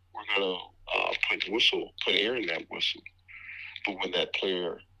gonna put air in that whistle. But when that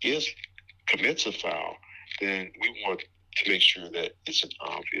player commits a foul, then we want to make sure that it's an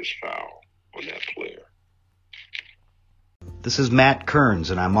obvious foul on that player. This is Matt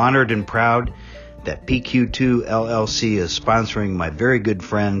Kearns, and I'm honored and proud that PQ2 LLC is sponsoring my very good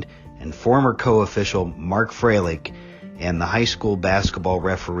friend and former co-official Mark Froelich and the High School Basketball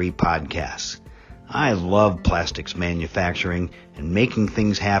Referee podcast. I love plastics manufacturing and making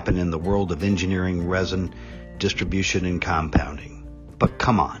things happen in the world of engineering, resin, distribution, and compounding. But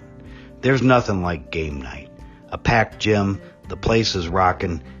come on, there's nothing like game night. A packed gym, the place is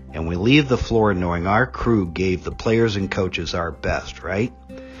rocking, and we leave the floor knowing our crew gave the players and coaches our best, right?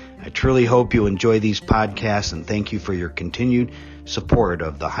 I truly hope you enjoy these podcasts, and thank you for your continued support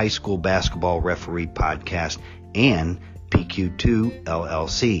of the High School Basketball Referee podcast and PQ2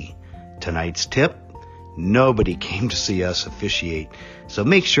 LLC. Tonight's tip: nobody came to see us officiate, so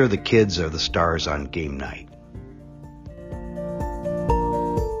make sure the kids are the stars on game night.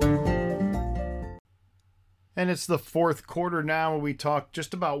 And it's the fourth quarter now, and we talk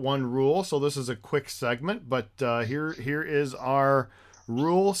just about one rule, so this is a quick segment, but here is our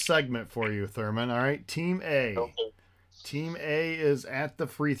rule segment for you, Thurman. All right, Team A. Okay. Team A is at the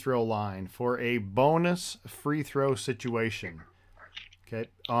free throw line for a bonus free throw situation. Okay,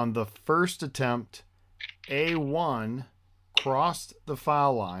 on the first attempt, A1 crossed the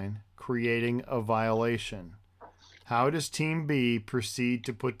foul line, creating a violation. How does Team B proceed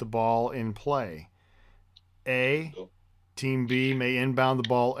to put the ball in play? A, Team B may inbound the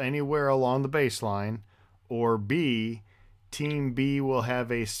ball anywhere along the baseline, or B, Team B will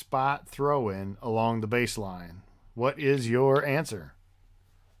have a spot throw-in along the baseline. What is your answer?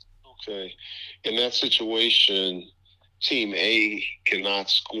 Okay. In that situation, Team A cannot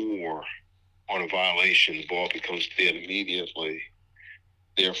score on a violation. The ball becomes dead immediately.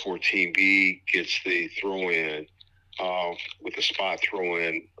 Therefore, Team B gets the throw-in with a spot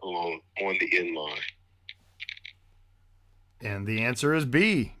throw-in on the end line. And the answer is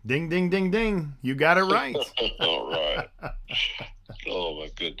B. Ding, ding, ding, ding. You got it right. All right. Oh, my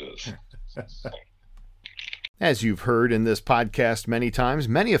goodness. As you've heard in this podcast many times,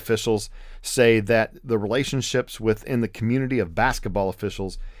 many officials say that the relationships within the community of basketball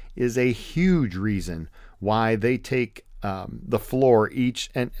officials is a huge reason why they take the floor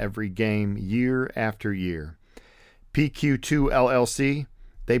each and every game year after year. PQ2 LLC,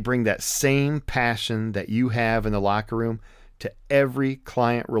 they bring that same passion that you have in the locker room to every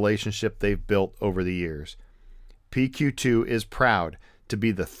client relationship they've built over the years. PQ2 is proud to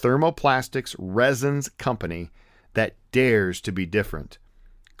be the thermoplastics resins company that dares to be different.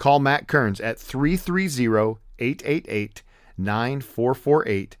 Call Matt Kearns at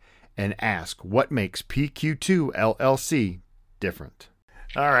 330-888-9448 and ask what makes PQ2 LLC different.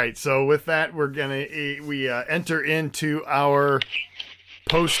 All right, so with that, we enter into our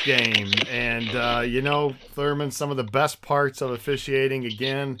post game, and Thurman, some of the best parts of officiating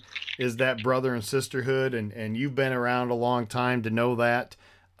again is that brother and sisterhood, and you've been around a long time to know that.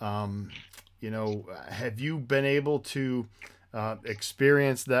 Have you been able to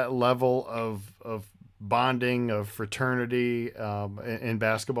experience that level of bonding, of fraternity in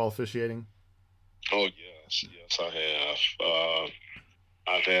basketball officiating? Oh, yes, I have.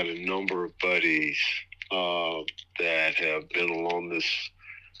 I've had a number of buddies that have been along this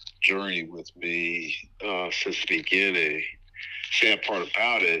journey with me since the beginning. Sad part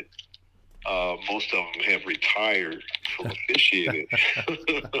about it, most of them have retired from officiating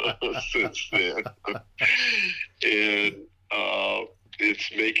since then. And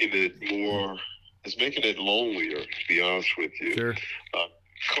it's making it lonelier, to be honest with you. Sure.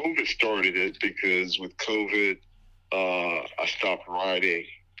 COVID started it because with COVID, I stopped riding,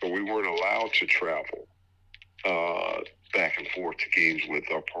 but we weren't allowed to travel back and forth to games with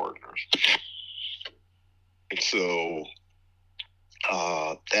our partners. And so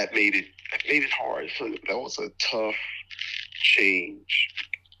that made it hard. So that was a tough change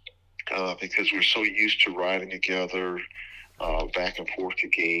because we're so used to riding together back and forth to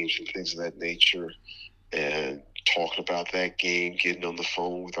games and things of that nature, and talking about that game, getting on the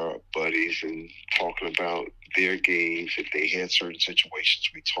phone with our buddies and talking about their games. If they had certain situations,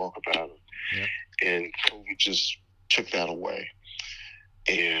 we talk about them. Yep. And COVID just took that away.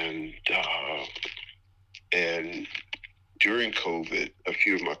 And during COVID, a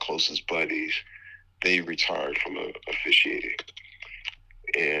few of my closest buddies, they retired from officiating.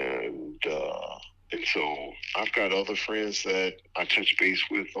 And so I've got other friends that I touch base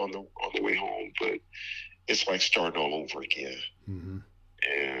with on the way home, but it's like starting all over again. Mm-hmm.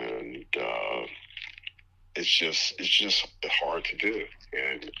 And it's just hard to do.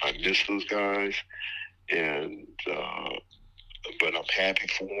 And I miss those guys. And but I'm happy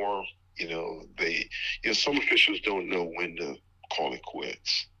for them. Some officials don't know when to call it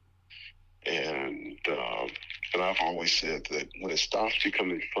quits. And I've always said that when it stops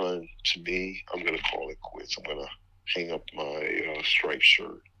becoming fun to me, I'm going to call it quits. I'm going to hang up my striped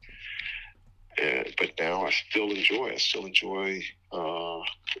shirt. But now I still enjoy. I still enjoy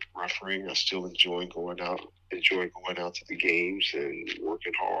refereeing. I still enjoy going out. Enjoy going out to the games and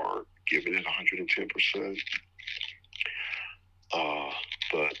working hard, giving it 110%.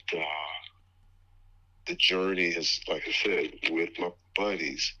 But the journey is, like I said, with my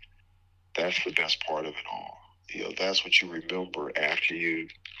buddies. That's the best part of it all. You know, that's what you remember after you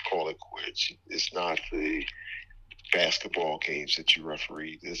call it quits. It's not the basketball games that you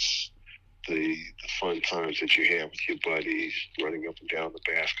referee. It's the fun times that you have with your buddies, running up and down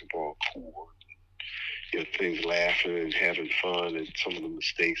the basketball court, you know, things, laughing and having fun, and some of the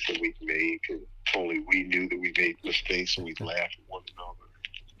mistakes that we make, and only we knew that we made mistakes, and we'd laugh at one another,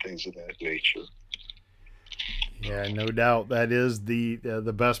 things of that nature. Yeah, no doubt. That is the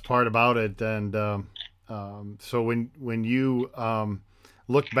best part about it. And so when you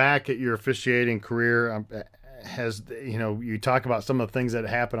look back at your officiating career, has, you know, you talk about some of the things that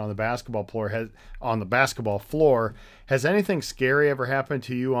happen on the basketball floor. Has anything scary ever happened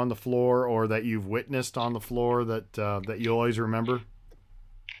to you on the floor, or that you've witnessed on the floor that you always remember?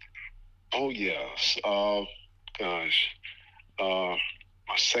 Oh yes, gosh. My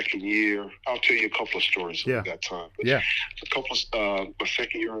second year, I'll tell you a couple of stories if we got time. But yeah. My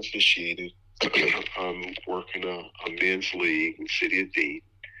second year I officiated. I'm working a men's league in the city of Dayton,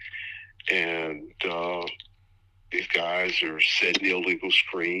 and these guys are setting illegal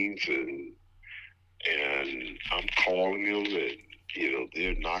screens, and I'm calling them, and you know,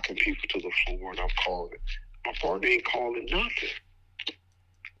 they're knocking people to the floor, and I'm calling it. My partner ain't calling nothing.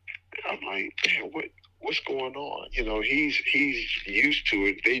 I'm like, man, what's going on? You know, he's used to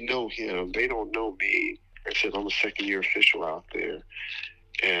it. They know him. They don't know me. I said, I'm a second year official out there.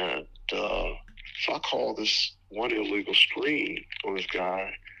 And so I called this one illegal screen on this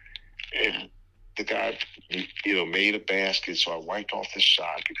guy, and the guy, you know, made a basket. So I wiped off the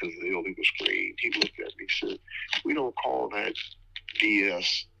shot because of the illegal screen. He looked at me and said, we don't call that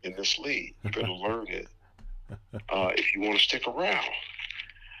BS in this league. You better learn it if you want to stick around.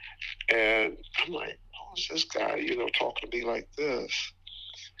 And I'm like, who's this guy, you know, talking to me like this?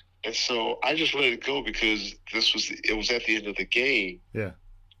 And so I just let it go because it was at the end of the game. Yeah.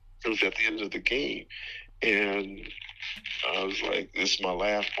 It was at the end of the game. And I was like, this is my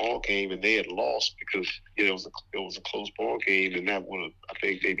last ball game. And they had lost because, you know, it was a close ball game. And that would have, I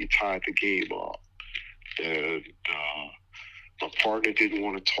think, maybe tied the game up. And my partner didn't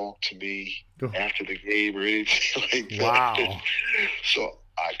want to talk to me after the game or anything like that. Wow. So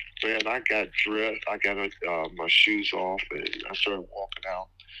I got dressed. I got my shoes off, and I started walking out.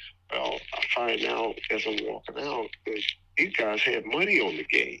 Well, I find out as I'm walking out that these guys had money on the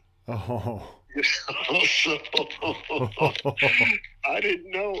game. Oh. So I didn't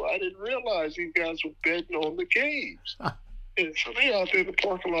know. I didn't realize these guys were betting on the games. And so they out there in the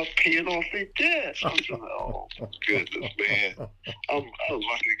parking lot paying off their debts. I'm just like, oh, my goodness, man. I'm lucky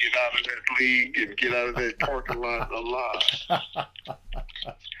to get out of that league and get out of that parking lot alive.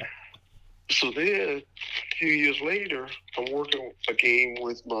 So then, a few years later, I'm working a game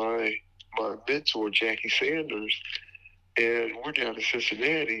with my mentor, Jackie Sanders, and we're down in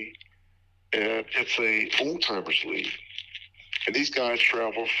Cincinnati, and it's a old-timers league. And these guys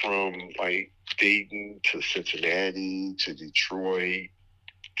travel from, like, Dayton to Cincinnati to Detroit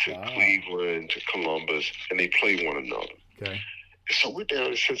to Cleveland to Columbus, and they play one another. Okay. So we're down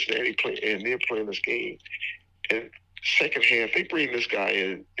in Cincinnati playing, and they're playing this game. And second half, they bring this guy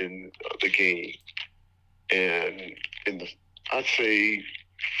in the game, and in the, I'd say,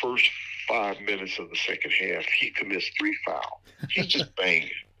 first 5 minutes of the second half, he commits 3 fouls. He's just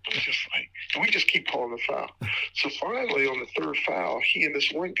banging. It's just like, and we just keep calling the foul. So finally, on the third foul, he and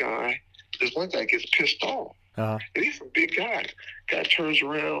this one guy gets pissed off. Uh-huh. And he's a big guy. Guy turns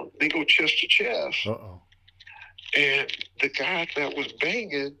around, they go chest to chest. Uh-oh. And the guy that was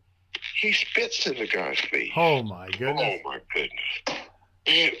banging, he spits in the guy's face. Oh, my goodness. Oh, my goodness.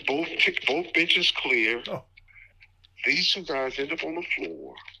 And both benches clear. Oh. These two guys end up on the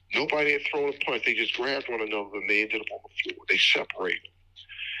floor. Nobody had thrown a punch. They just grabbed one another, and they ended up on the floor. They separated.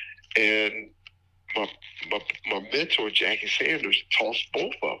 And my mentor, Jackie Sanders, tossed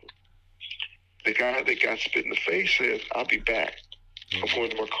both of them. The guy that got spit in the face said, I'll be back. I'm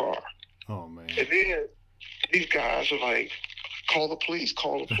going to my car. Oh, man. And then these guys are like, call the police,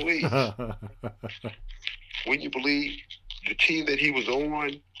 call the police. Wouldn't you believe the team that he was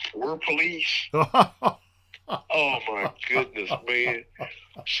on were police? Oh, my goodness, man.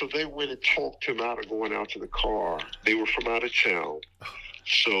 So they went and talked him out of going out to the car. They were from out of town.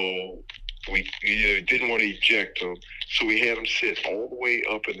 So we didn't want to eject him, so we had him sit all the way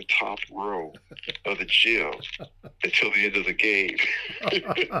up in the top row of the gym until the end of the game.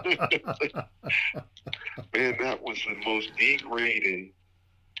 Man, that was the most degrading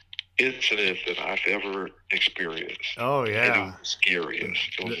incident that I've ever experienced. Oh, yeah. And it was the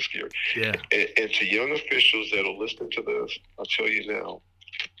scariest. It was the scariest. Yeah. And to young officials that are listening to this, I'll tell you now,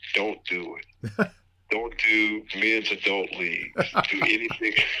 don't do it. Don't do men's adult leagues. Do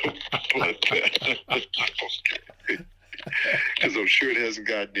anything but that. Because I'm sure it hasn't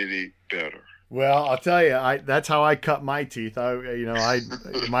gotten any better. Well, I'll tell you, that's how I cut my teeth.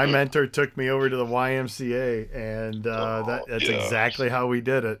 My mentor took me over to the YMCA, and that's exactly how we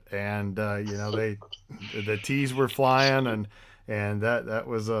did it. And the tees were flying, and that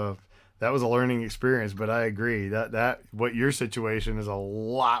was a learning experience. But I agree that what your situation is a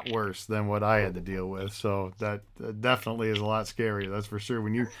lot worse than what I had to deal with. So that definitely is a lot scarier. That's for sure.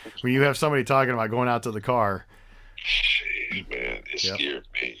 When you have somebody talking about going out to the car. Jeez, man, it scared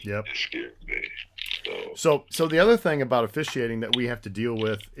me. Yep. It scared me. So the other thing about officiating that we have to deal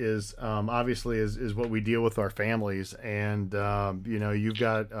with is obviously is what we deal with our families, and you've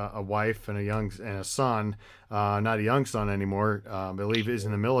got a wife and a son, not a young son anymore. I believe he's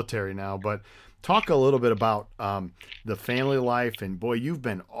in the military now. But talk a little bit about the family life, and boy, you've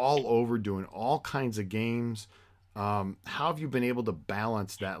been all over doing all kinds of games. How have you been able to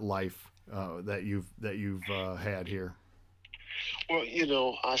balance that life that you've had here? Well,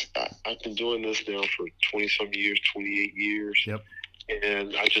 I've been doing this now for 20-some years, 28 years. Yep.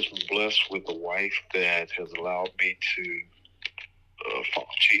 And I've just been blessed with a wife that has allowed me to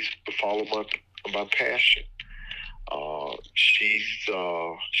follow my passion.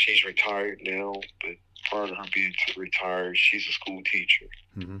 She's retired now, but prior to her being retired, she's a school teacher.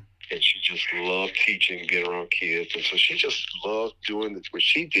 Mm-hmm. And she just loved teaching, being around kids. And so she just loved doing what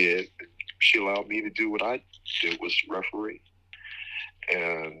she did. She allowed me to do what I did, was referee.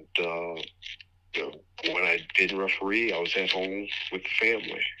 And when I didn't referee, I was at home with the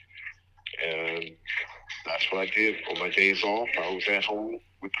family. And that's what I did. On my days off, I was at home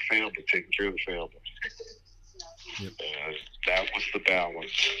with the family, taking care of the family. Yep. And that was the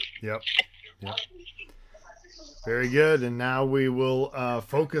balance. Yep. Very good. And now we will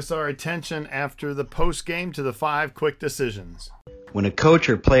focus our attention after the post game to the 5 quick decisions. When a coach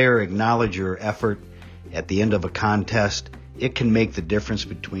or player acknowledge your effort at the end of a contest, it can make the difference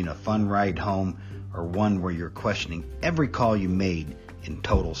between a fun ride home or one where you're questioning every call you made in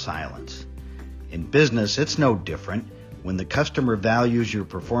total silence. In business, it's no different when the customer values your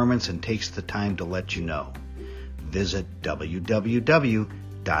performance and takes the time to let you know. Visit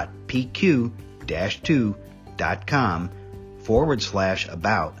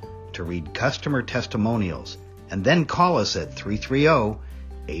www.pq-2.com/about to read customer testimonials, and then call us at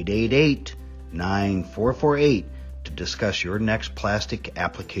 330-888-9448 to discuss your next plastic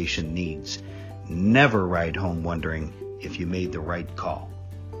application needs. Never ride home wondering if you made the right call.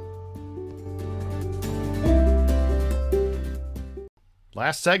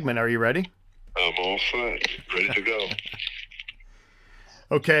 Last segment, are you ready? I'm all set. Ready to go.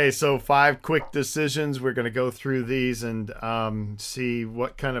 Okay, so 5 quick decisions. We're going to go through these and see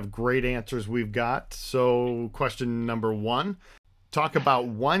what kind of great answers we've got. So question number 1, talk about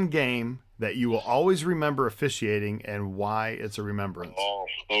one game that you will always remember officiating and why it's a remembrance. Oh,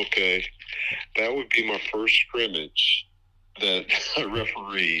 okay. That would be my first scrimmage that I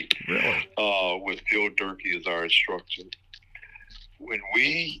refereed. Really? With Phil Durkee as our instructor. When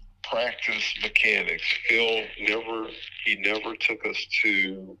we practiced mechanics, Phil never took us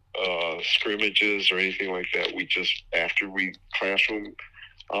to scrimmages or anything like that. We just, after classroom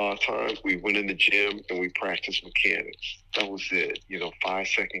time, we went in the gym and we practiced mechanics. That was it.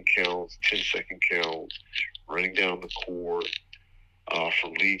 5-second counts, 10-second counts, running down the court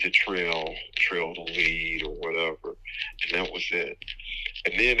from lead to trail to lead or whatever. And that was it.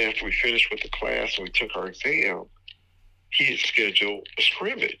 And then after we finished with the class and we took our exam, he had scheduled a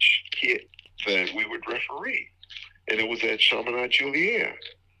scrimmage that we would referee. And it was at Chaminade Julienne.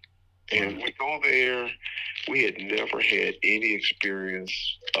 And we go there. We had never had any experience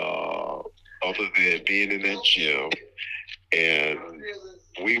other than being in that gym. And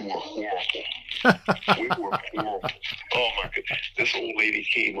we were horrible. We were horrible. Oh, my goodness. This old lady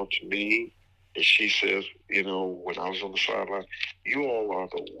came up to me, and she says, when I was on the sideline, you all are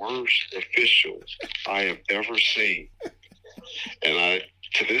the worst officials I have ever seen. And I,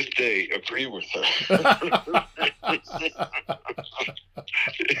 to this day, agree with her.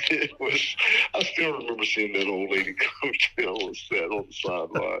 I still remember seeing that old lady come down and sat on the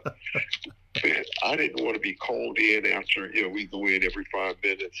sideline. Man, I didn't want to be called in after, we go in every 5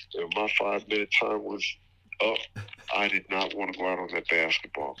 minutes. My 5-minute time was up. I did not want to go out on that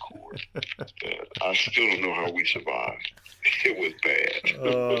basketball court. And I still don't know how we survived. It was bad.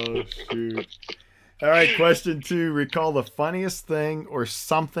 Oh, shoot. All right, question 2. Recall the funniest thing or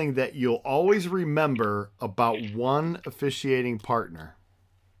something that you'll always remember about one officiating partner.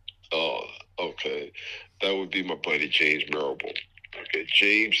 Oh, okay. That would be my buddy James Marable. Okay,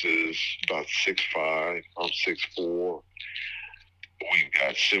 James is about 6'5". I'm 6'4". We've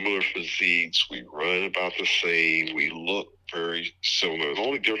got similar physiques. We run about the same. We look very similar. The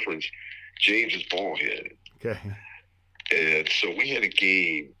only difference, James is bald-headed. Okay. And so we had a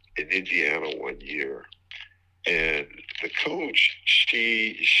game in Indiana one year, and the coach,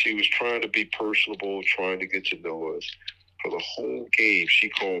 she was trying to be personable, trying to get to know us. For the whole game, she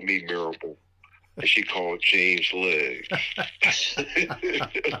called me Marable, and she called James Legs.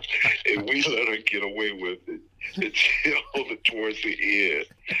 And we let her get away with it until towards the end.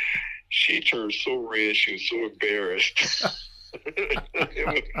 She turned so red, she was so embarrassed. It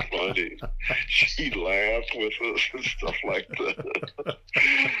was funny. She laughed with us and stuff like that.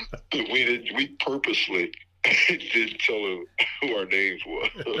 We purposely didn't tell her who our names were.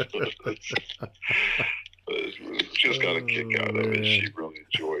 Just got a kick out of it. She really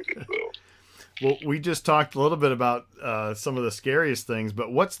enjoyed it, though. Well, we just talked a little bit about some of the scariest things,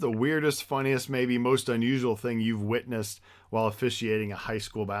 but what's the weirdest, funniest, maybe most unusual thing you've witnessed while officiating a high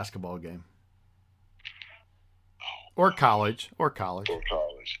school basketball game? Or college. Well,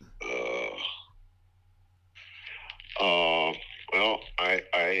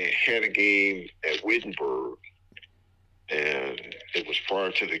 I had a game at Wittenberg, and it was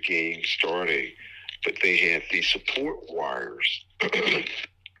prior to the game starting, but they had these support wires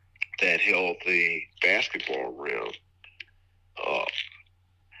that held the basketball rim up.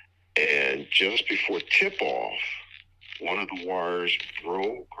 And just before tip-off, one of the wires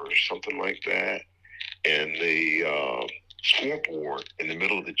broke or something like that, and the scoreboard in the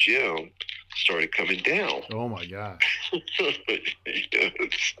middle of the gym started coming down. Oh, my God. Yes.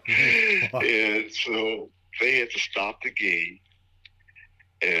 And so they had to stop the game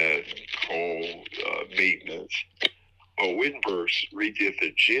and call maintenance. Well, Wittenberg redid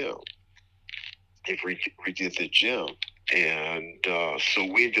the gym. They redid the gym. And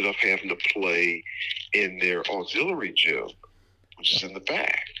so we ended up having to play in their auxiliary gym, which is in the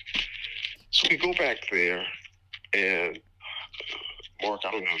back. So we go back there, and Mark,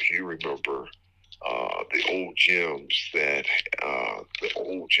 I don't know if you remember the old gyms that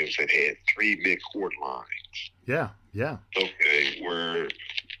had 3 mid-court lines. Yeah. Okay, where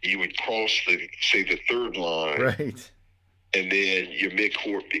you would cross the third line, right, and then your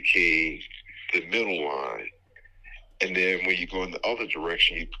mid-court became the middle line. And then when you go in the other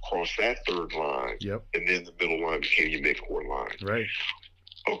direction, you cross that third line. Yep. And then the middle line became your mid-court line. Right.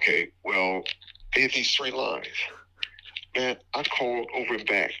 Okay, well, they had these 3 lines. Man, I called over and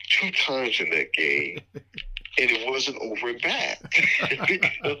back 2 times in that game, and it wasn't over and back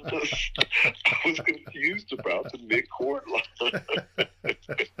because I was confused about the mid-court line.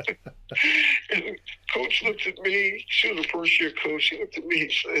 And coach looked at me. She was a first-year coach. She looked at me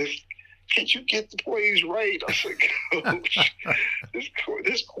and says, "Can't you get the plays right?" I said, "Coach, this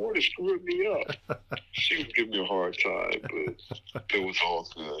court is screwing me up." She was giving me a hard time, but it was all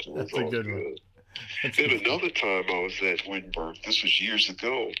good. It was That's a good one. Then another time I was at Wittenberg. This was years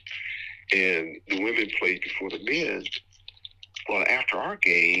ago, and the women played before the men. Well, after our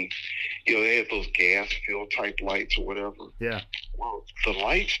game, they had those gas-filled type lights or whatever. Yeah. Well, the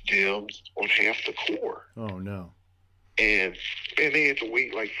lights dimmed on half the court. Oh, no. And they had to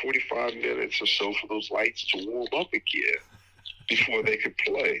wait like 45 minutes or so for those lights to warm up again before they could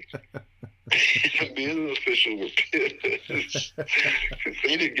play. And me and the official were pissed because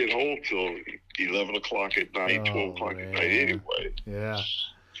they didn't get home till 11 o'clock at night, 12 o'clock at night anyway. Yeah.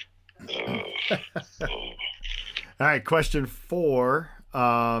 All right, question 4.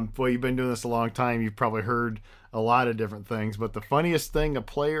 Boy, you've been doing this a long time. You've probably heard a lot of different things, but the funniest thing a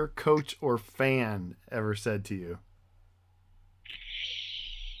player, coach, or fan ever said to you?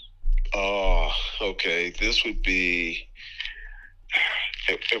 Okay. This would be,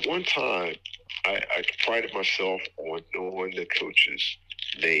 at one time, I prided myself on knowing the coaches'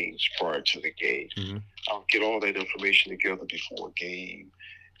 names prior to the game. Mm-hmm. I would get all that information together before a game,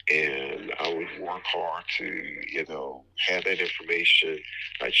 and I would work hard to, have that information.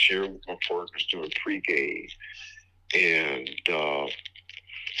 I'd share with my partners during pregame. And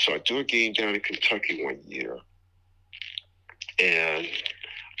so I do a game down in Kentucky one year, and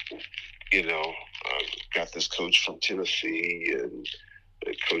got this coach from Tennessee, and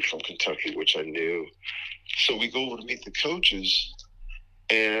a coach from Kentucky, which I knew. So we go over to meet the coaches,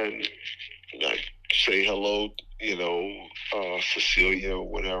 and I say hello, Cecilia or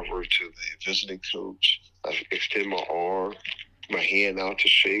whatever, to the visiting coach. I extend my arm, my hand out to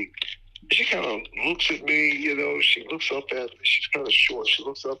shake. She kind of looks at me, she looks up at me. She's kind of short. She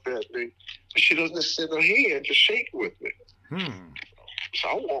looks up at me, but she doesn't extend her hand to shake with me. So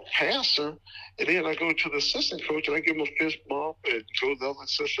I walk past her, and then I go to the assistant coach, and I give him a fist bump, and go to the other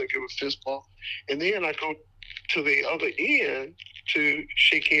assistant, give him a fist bump. And then I go to the other end to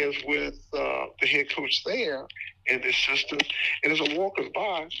shake hands with the head coach there and the assistant. And as I'm walking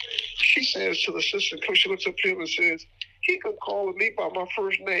by, she says to the assistant coach, she looks up at him and says, "He could call me by my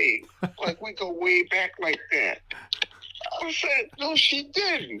first name." Like we go way back like that. I said, "No, she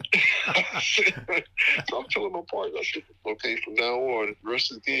didn't." So I'm telling my partner, I said, "Okay, from now on, the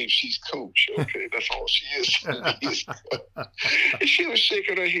rest of the game, she's coach. Okay, that's all she is." And she was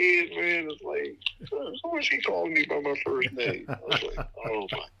shaking her head, man. It's like, who is he calling me by my first name? I was like, oh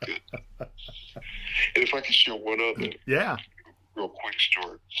my goodness. And if I could share one other real quick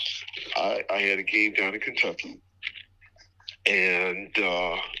story. I had a game down in Kentucky, and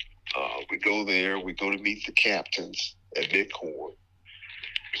we go there. We go to meet the captains at Midcorn,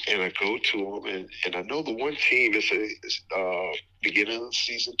 and I go to them, and I know the one team is a beginning of the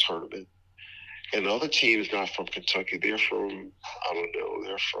season tournament, and the other team is not from Kentucky. They're from, I don't know,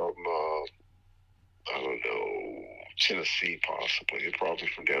 Tennessee possibly. They're probably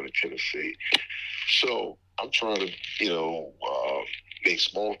from down in Tennessee. So I'm trying to, make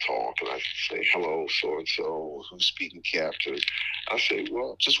small talk, and I say, "Hello, so-and-so, who's speaking captain?" I say,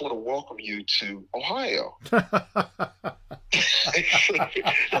 "Well, just want to welcome you to Ohio." They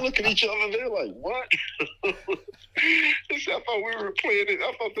look at each other, they're like, "What?" They said, "I thought we were playing it.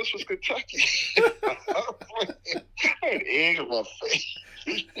 I thought this was Kentucky." I had egg in my face. I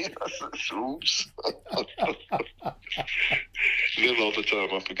said, "Oops." And then all the time,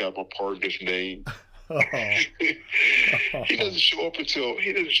 I forgot my partner's name. He doesn't show up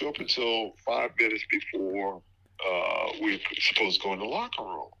until 5 minutes before we're supposed to go in the locker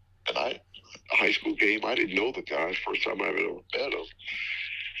room. And a high school game, I didn't know the guys. First time I ever met them.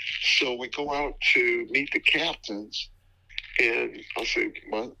 So we go out to meet the captains, and I say,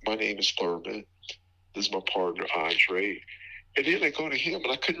 my name is Thurman. This is my partner, Andre. And then I go to him,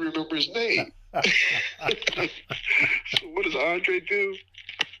 and I couldn't remember his name. So what does Andre do?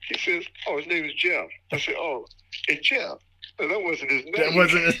 He says, "Oh, his name is Jeff." I said, "Oh, it's Jeff." No, that wasn't his name. That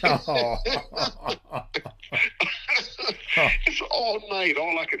wasn't his name. It's all night.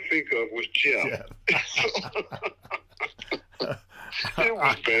 All I could think of was Jeff. It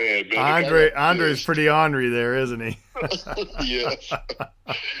was bad, man. Andre's pretty ornery there, isn't he? Yes.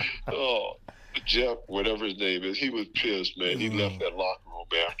 Oh, Jeff, whatever his name is, he was pissed, man. He left that locker room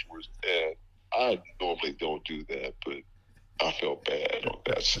afterwards, and I normally don't do that, but I felt bad on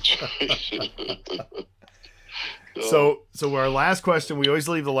that situation. So our last question, we always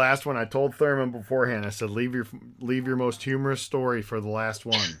leave the last one. I told Thurman beforehand, I said, leave your most humorous story for the last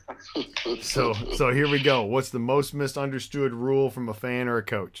one. So here we go. What's the most misunderstood rule from a fan or a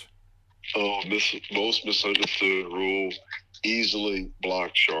coach? Oh, most misunderstood rule: easily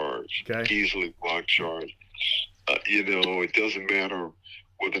block charge. Okay. Easily block charge. It doesn't matter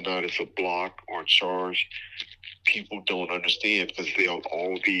whether or not it's a block or a charge. People don't understand because they'll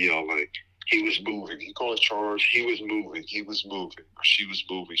all be like, "He was moving." He called a charge. He was moving. He was moving. Or she was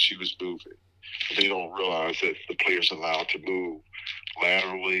moving. She was moving. But they don't realize that the player's allowed to move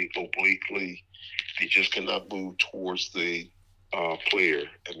laterally, obliquely. They just cannot move towards the player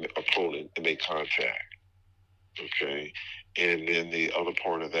and opponent and make contact. Okay. And then the other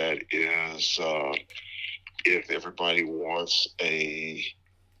part of that is if everybody wants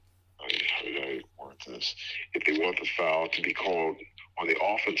how did I word this? If they want the foul to be called on the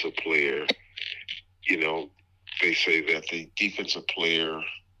offensive player, they say that the offensive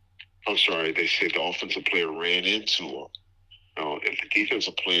player ran into him. Now, if the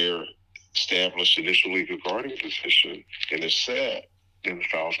defensive player established initial legal guarding position and is set, then the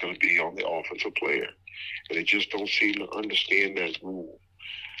foul's going to be on the offensive player. And they just don't seem to understand that rule.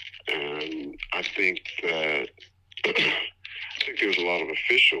 And I think that there's a lot of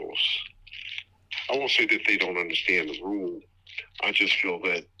officials. I won't say that they don't understand the rule. I just feel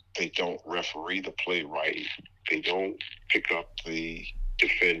that they don't referee the play right. They don't pick up the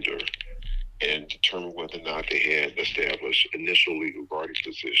defender and determine whether or not they had established initial legal guarding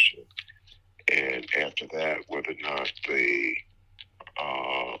position. And after that, whether or not they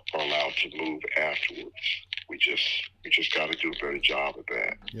are allowed to move afterwards. We just got to do a better job of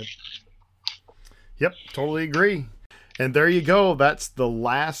that. Yep, totally agree. And there you go. That's the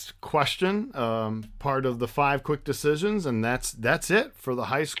last question, part of the 5 quick decisions. And that's it for the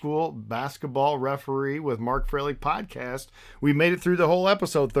High School Basketball Referee with Mark Froelich podcast. We made it through the whole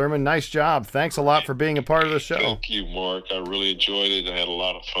episode, Thurman. Nice job. Thanks a lot for being a part of the show. Thank you, Mark. I really enjoyed it. I had a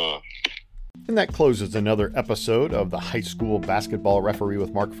lot of fun. And that closes another episode of the High School Basketball Referee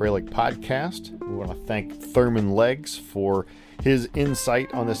with Mark Froelich podcast. We want to thank Thurman Legs for his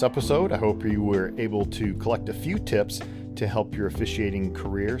insight on this episode. I hope you were able to collect a few tips to help your officiating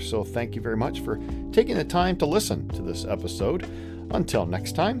career. So thank you very much for taking the time to listen to this episode. Until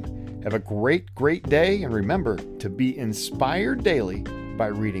next time, have a great, great day. And remember to be inspired daily by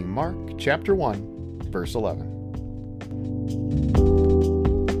reading Mark chapter 1, verse 11.